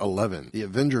 Part 11. The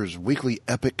Avengers weekly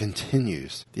epic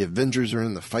continues. The Avengers are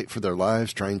in the fight for their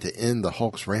lives, trying to end the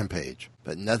Hulk's rampage.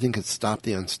 but nothing could stop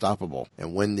the unstoppable.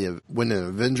 And when an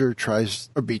Avenger tries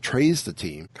or betrays the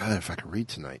team, God, if I could read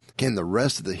tonight, can the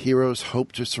rest of the heroes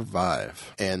hope to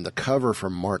survive? And the cover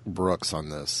from Mark Brooks on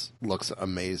this looks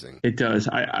amazing. It does.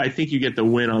 I think you get the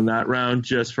win on that round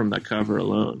just from the cover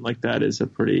alone. Like, that is a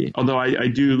pretty. Although I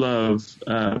do love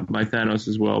my Thanos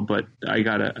as well, but I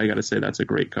gotta say that's a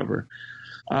great cover.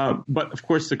 But of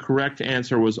course, the correct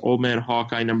answer was Old Man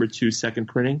Hawkeye #2, second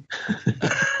printing.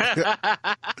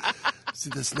 See,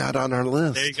 that's not on our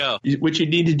list. There you go. What you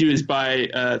need to do is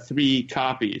buy 3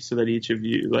 copies so that each of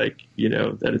you,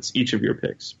 that it's each of your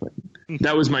picks. But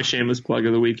that was my shameless plug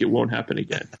of the week. It won't happen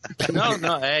again. No,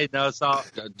 it's all.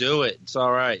 Do it. It's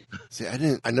all right. See,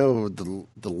 I know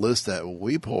the list that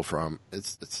we pull from.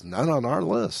 It's not on our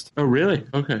list. Oh, really?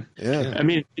 Okay. Yeah. I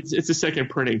mean, it's a second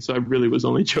printing, so I really was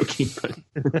only joking. But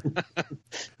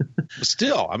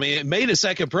Still, I mean, it made a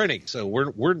second printing, so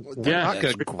we're not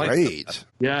going to complain. Great.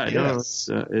 Yeah, Yes.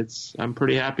 no, I'm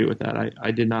pretty happy with that.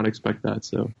 I did not expect that,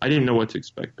 so I didn't know what to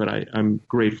expect, but I'm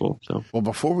grateful. So, well,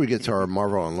 before we get to our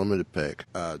Marvel Unlimited pick,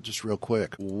 just real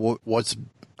quick,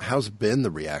 how's been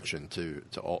the reaction to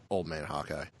Old Man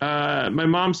Hawkeye? My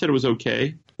mom said it was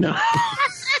okay. No.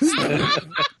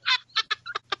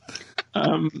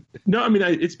 No, I mean,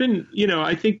 it's been,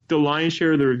 I think the lion's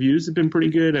share of the reviews have been pretty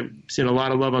good. I've seen a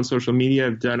lot of love on social media.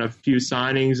 I've done a few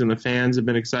signings and the fans have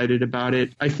been excited about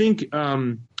it. I think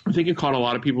it caught a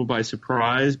lot of people by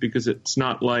surprise because it's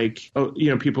not like,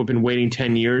 people have been waiting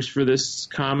 10 years for this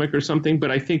comic or something.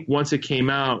 But I think once it came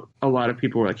out, a lot of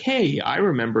people were like, hey, I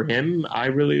remember him. I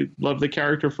really love the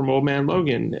character from Old Man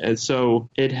Logan. And so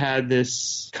it had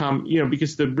this,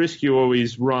 because the risk you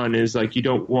always run is like, you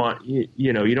don't want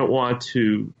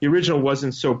to, the original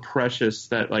wasn't so precious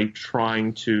that like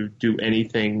trying to do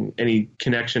anything, any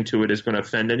connection to it is going to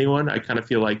offend anyone. I kind of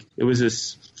feel like it was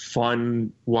this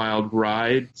fun, wild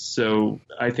ride. So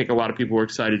I think a lot of people were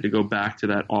excited to go back to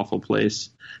that awful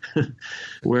place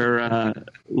where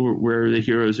the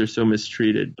heroes are so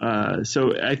mistreated.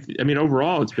 So I mean,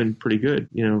 overall, it's been pretty good,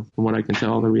 from what I can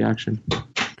tell, the reaction.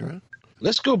 Okay.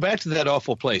 Let's go back to that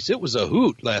awful place. It was a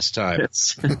hoot last time.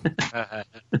 It's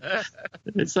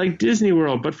like Disney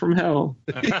World, but from hell.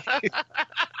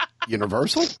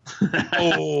 Universal?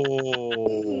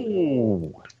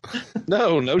 Oh.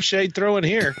 No shade throwing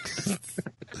here.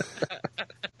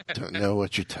 Don't know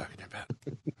what you're talking about.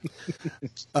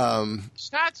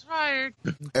 Shots fired.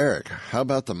 Eric, how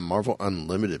about the Marvel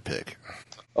Unlimited pick?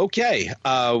 Okay,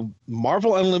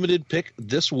 Marvel Unlimited pick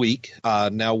this week.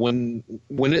 Now, when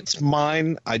it's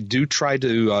mine, I do try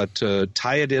to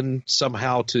tie it in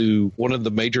somehow to one of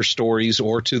the major stories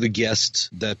or to the guests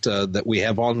that we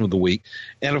have on the week,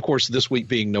 and of course, this week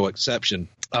being no exception.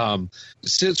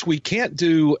 Since we can't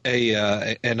do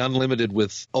an Unlimited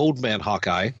with Old Man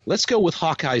Hawkeye, let's go with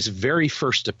Hawkeye's very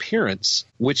first appearance,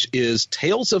 which is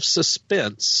Tales of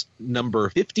Suspense number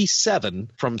 57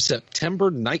 from September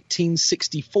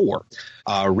 1964.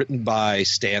 Written by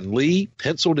Stan Lee,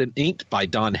 penciled and inked by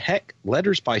Don Heck,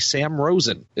 letters by Sam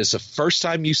Rosen. It's the first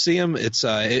time you see him. It's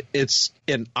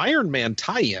an Iron Man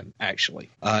tie-in, actually.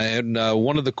 And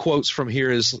one of the quotes from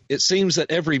here is, "It seems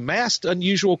that every masked,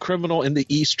 unusual criminal in the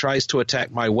East tries to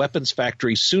attack my weapons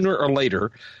factory sooner or later.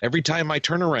 Every time I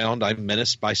turn around, I'm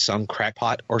menaced by some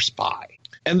crackpot or spy."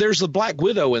 And there's the Black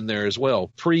Widow in there as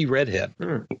well, pre-Redhead.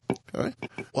 Okay.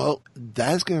 Well,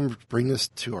 that's going to bring us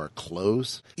to our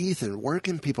close. Ethan, where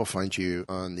can people find you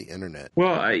on the internet?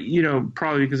 Well,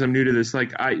 probably because I'm new to this.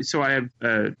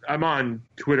 I'm on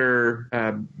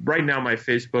Twitter right now. My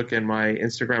Facebook and my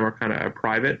Instagram are kind of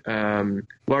private,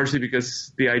 largely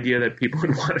because the idea that people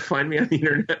would want to find me on the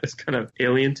internet is kind of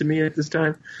alien to me at this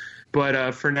time.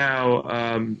 But for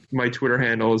now, my Twitter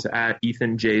handle is at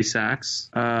Ethan J. Sachs.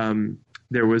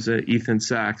 There was a Ethan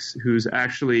Sachs who's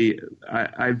actually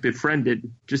I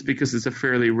befriended just because it's a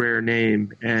fairly rare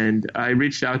name. And I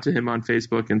reached out to him on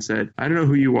Facebook and said, I don't know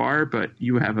who you are, but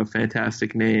you have a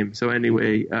fantastic name. So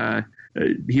anyway,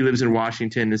 he lives in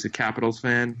Washington, is a Capitals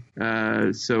fan.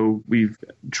 So we've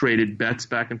traded bets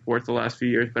back and forth the last few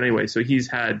years. But anyway, so he's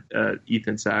had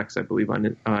Ethan Sachs, I believe,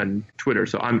 on Twitter.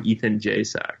 So I'm Ethan J.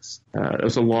 Sachs. That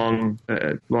was a long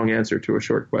answer to a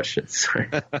short question. Sorry.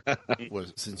 Well,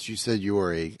 since you said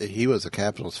he was a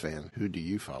Capitals fan, who do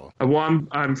you follow? Well,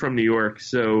 I'm from New York.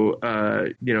 So,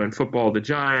 in football, the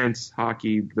Giants,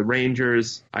 hockey, the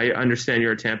Rangers. I understand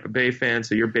you're a Tampa Bay fan,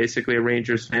 so you're basically a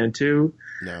Rangers fan too.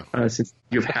 No. Since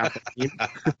you have half a team.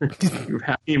 You have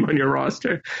half a team on your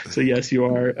roster. So, yes, you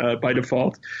are by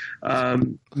default.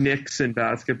 Knicks in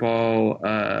basketball,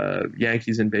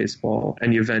 Yankees in baseball,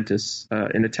 and Juventus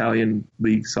in Italian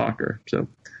league soccer. So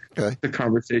Okay. The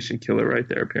conversation killer right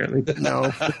there, apparently.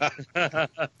 No.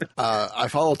 I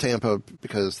follow Tampa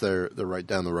because they're right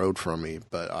down the road from me,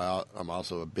 but I'm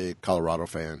also a big Colorado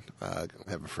fan. I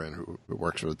have a friend who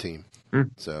works for the team.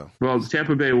 So, well,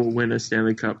 Tampa Bay will win a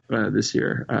Stanley Cup this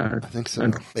year. I think so.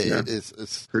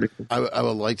 It's pretty cool. I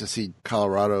would like to see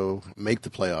Colorado make the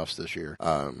playoffs this year,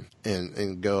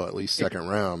 and go at least second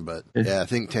round. But I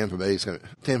think Tampa Bay's going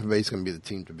to be the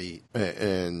team to beat.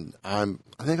 And I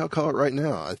think I'll call it right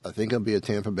now. I think it'll be a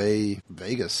Tampa Bay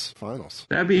Vegas finals.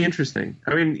 That'd be interesting.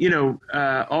 I mean,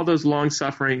 all those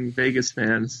long-suffering Vegas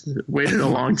fans waited a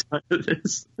long time for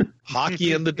this.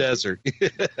 Hockey in the desert.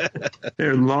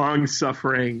 They're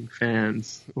long-suffering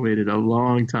fans waited a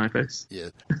long time for this. Yeah.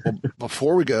 Well,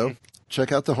 before we go,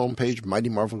 check out the homepage,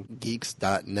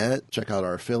 MightyMarvelGeeks.net. Check out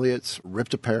our affiliates,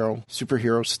 Ripped Apparel,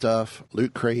 Superhero Stuff,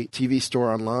 Loot Crate, TV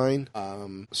Store Online.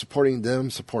 Supporting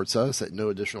them supports us at no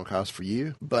additional cost for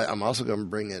you. But I'm also going to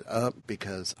bring it up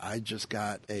because I just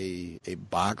got a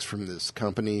box from this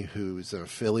company who's an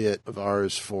affiliate of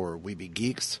ours for Weeby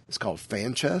Geeks. It's called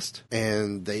Fan Chest.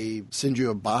 And they send you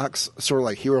a box, sort of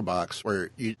like Hero Box,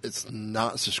 where it's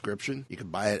not a subscription. You can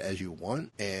buy it as you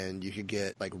want. And you could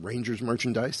get like Rangers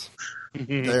merchandise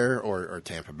there or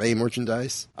Tampa Bay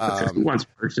merchandise. Who wants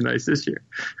merchandise this year?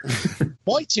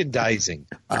 Merchandising.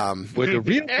 Where the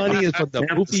real money is when the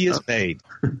movie is made.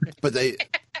 But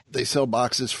they sell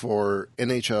boxes for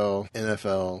NHL,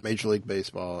 NFL, Major League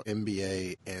Baseball,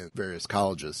 NBA, and various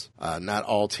colleges. Not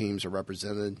all teams are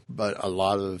represented, but a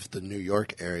lot of the New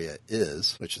York area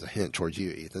is, which is a hint towards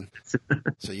you, Ethan.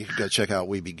 So you can go check out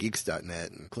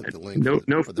WeebyGeeks.net and click the link.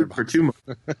 No for their food for 2 months.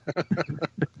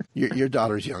 Your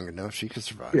daughter's young enough; she can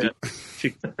survive. Yeah.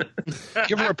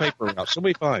 Give her a paper route; she'll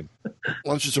be fine.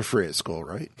 Lunches are free at school,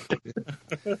 right?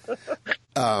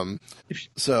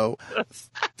 So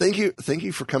thank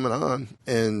you for coming on,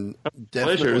 and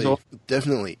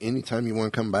definitely anytime you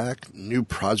want to come back, new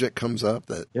project comes up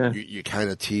that you kind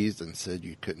of teased and said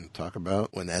you couldn't talk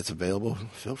about. When that's available,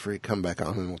 feel free to come back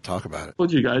on and we'll talk about it. I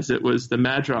told you guys it was the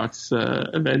Madrox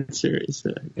event series.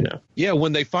 Yeah,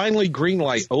 when they finally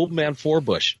greenlight Old Man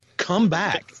Forbush, come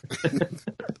back.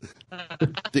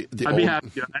 I'd be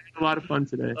happy. I had a lot of fun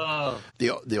today.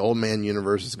 The Old Man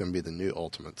universe is going to be the new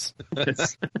Ultimates.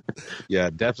 Yeah,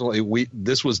 definitely.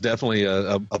 This was definitely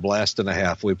a blast and a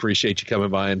half. We appreciate you coming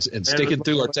by and sticking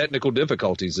through our technical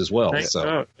difficulties as well. Thanks.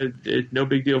 So no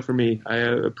big deal for me. I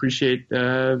appreciate.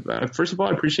 First of all,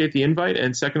 I appreciate the invite,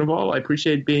 and second of all, I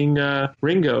appreciate being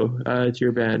Ringo to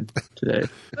your band today,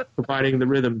 providing the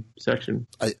rhythm section.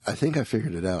 I think I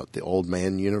figured it out. The Old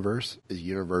Man universe is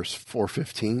universe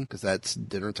 415 because that's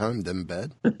dinner time, then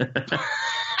bed.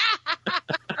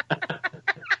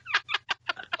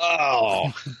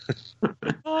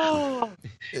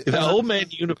 The Old Man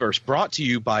Universe brought to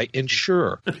you by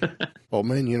Ensure. Old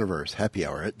Man Universe, happy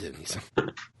hour at Denny's.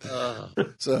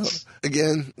 So,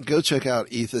 again, go check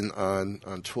out Ethan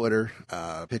on Twitter.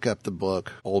 Pick up the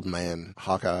book, Old Man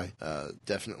Hawkeye.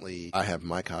 Definitely, I have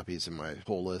my copies in my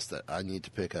whole list that I need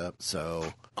to pick up.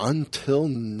 So, until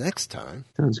next time.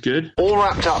 Sounds good. All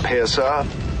wrapped up here, sir.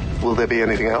 Will there be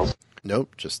anything else?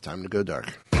 Nope, just time to go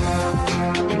dark.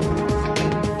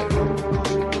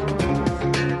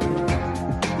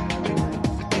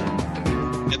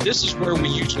 This is where we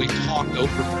usually talk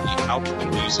over the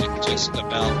outro music, just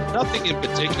about nothing in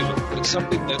particular, but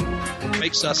something that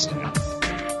makes us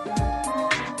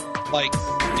like,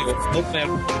 Old Man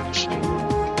Forbush.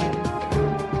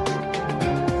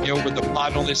 With the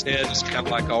pot on his head is kind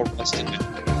of like all rusted.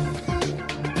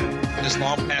 This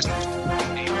long past.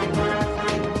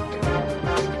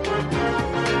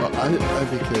 Well,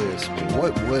 I'd be curious,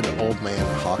 what would Old Man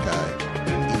Hawkeye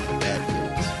eat at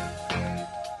Denny's?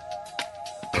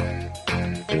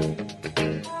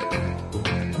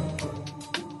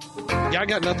 Yeah, I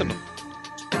got nothing.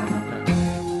 I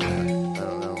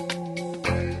don't know.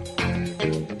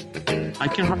 I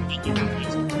can hardly hear the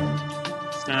music.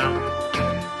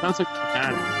 Sounds like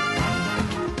bad.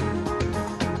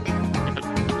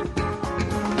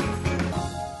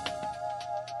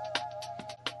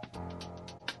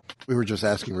 We were just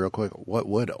asking real quick, what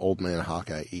would Old Man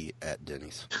Hawkeye eat at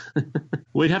Denny's?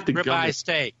 We'd have to ribeye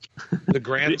steak. The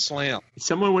Grand Slam.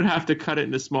 Someone would have to cut it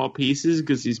into small pieces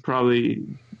because he's probably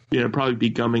be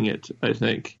gumming it, I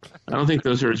think. I don't think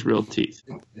those are his real teeth.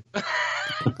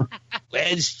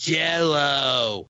 Where's Jell-O?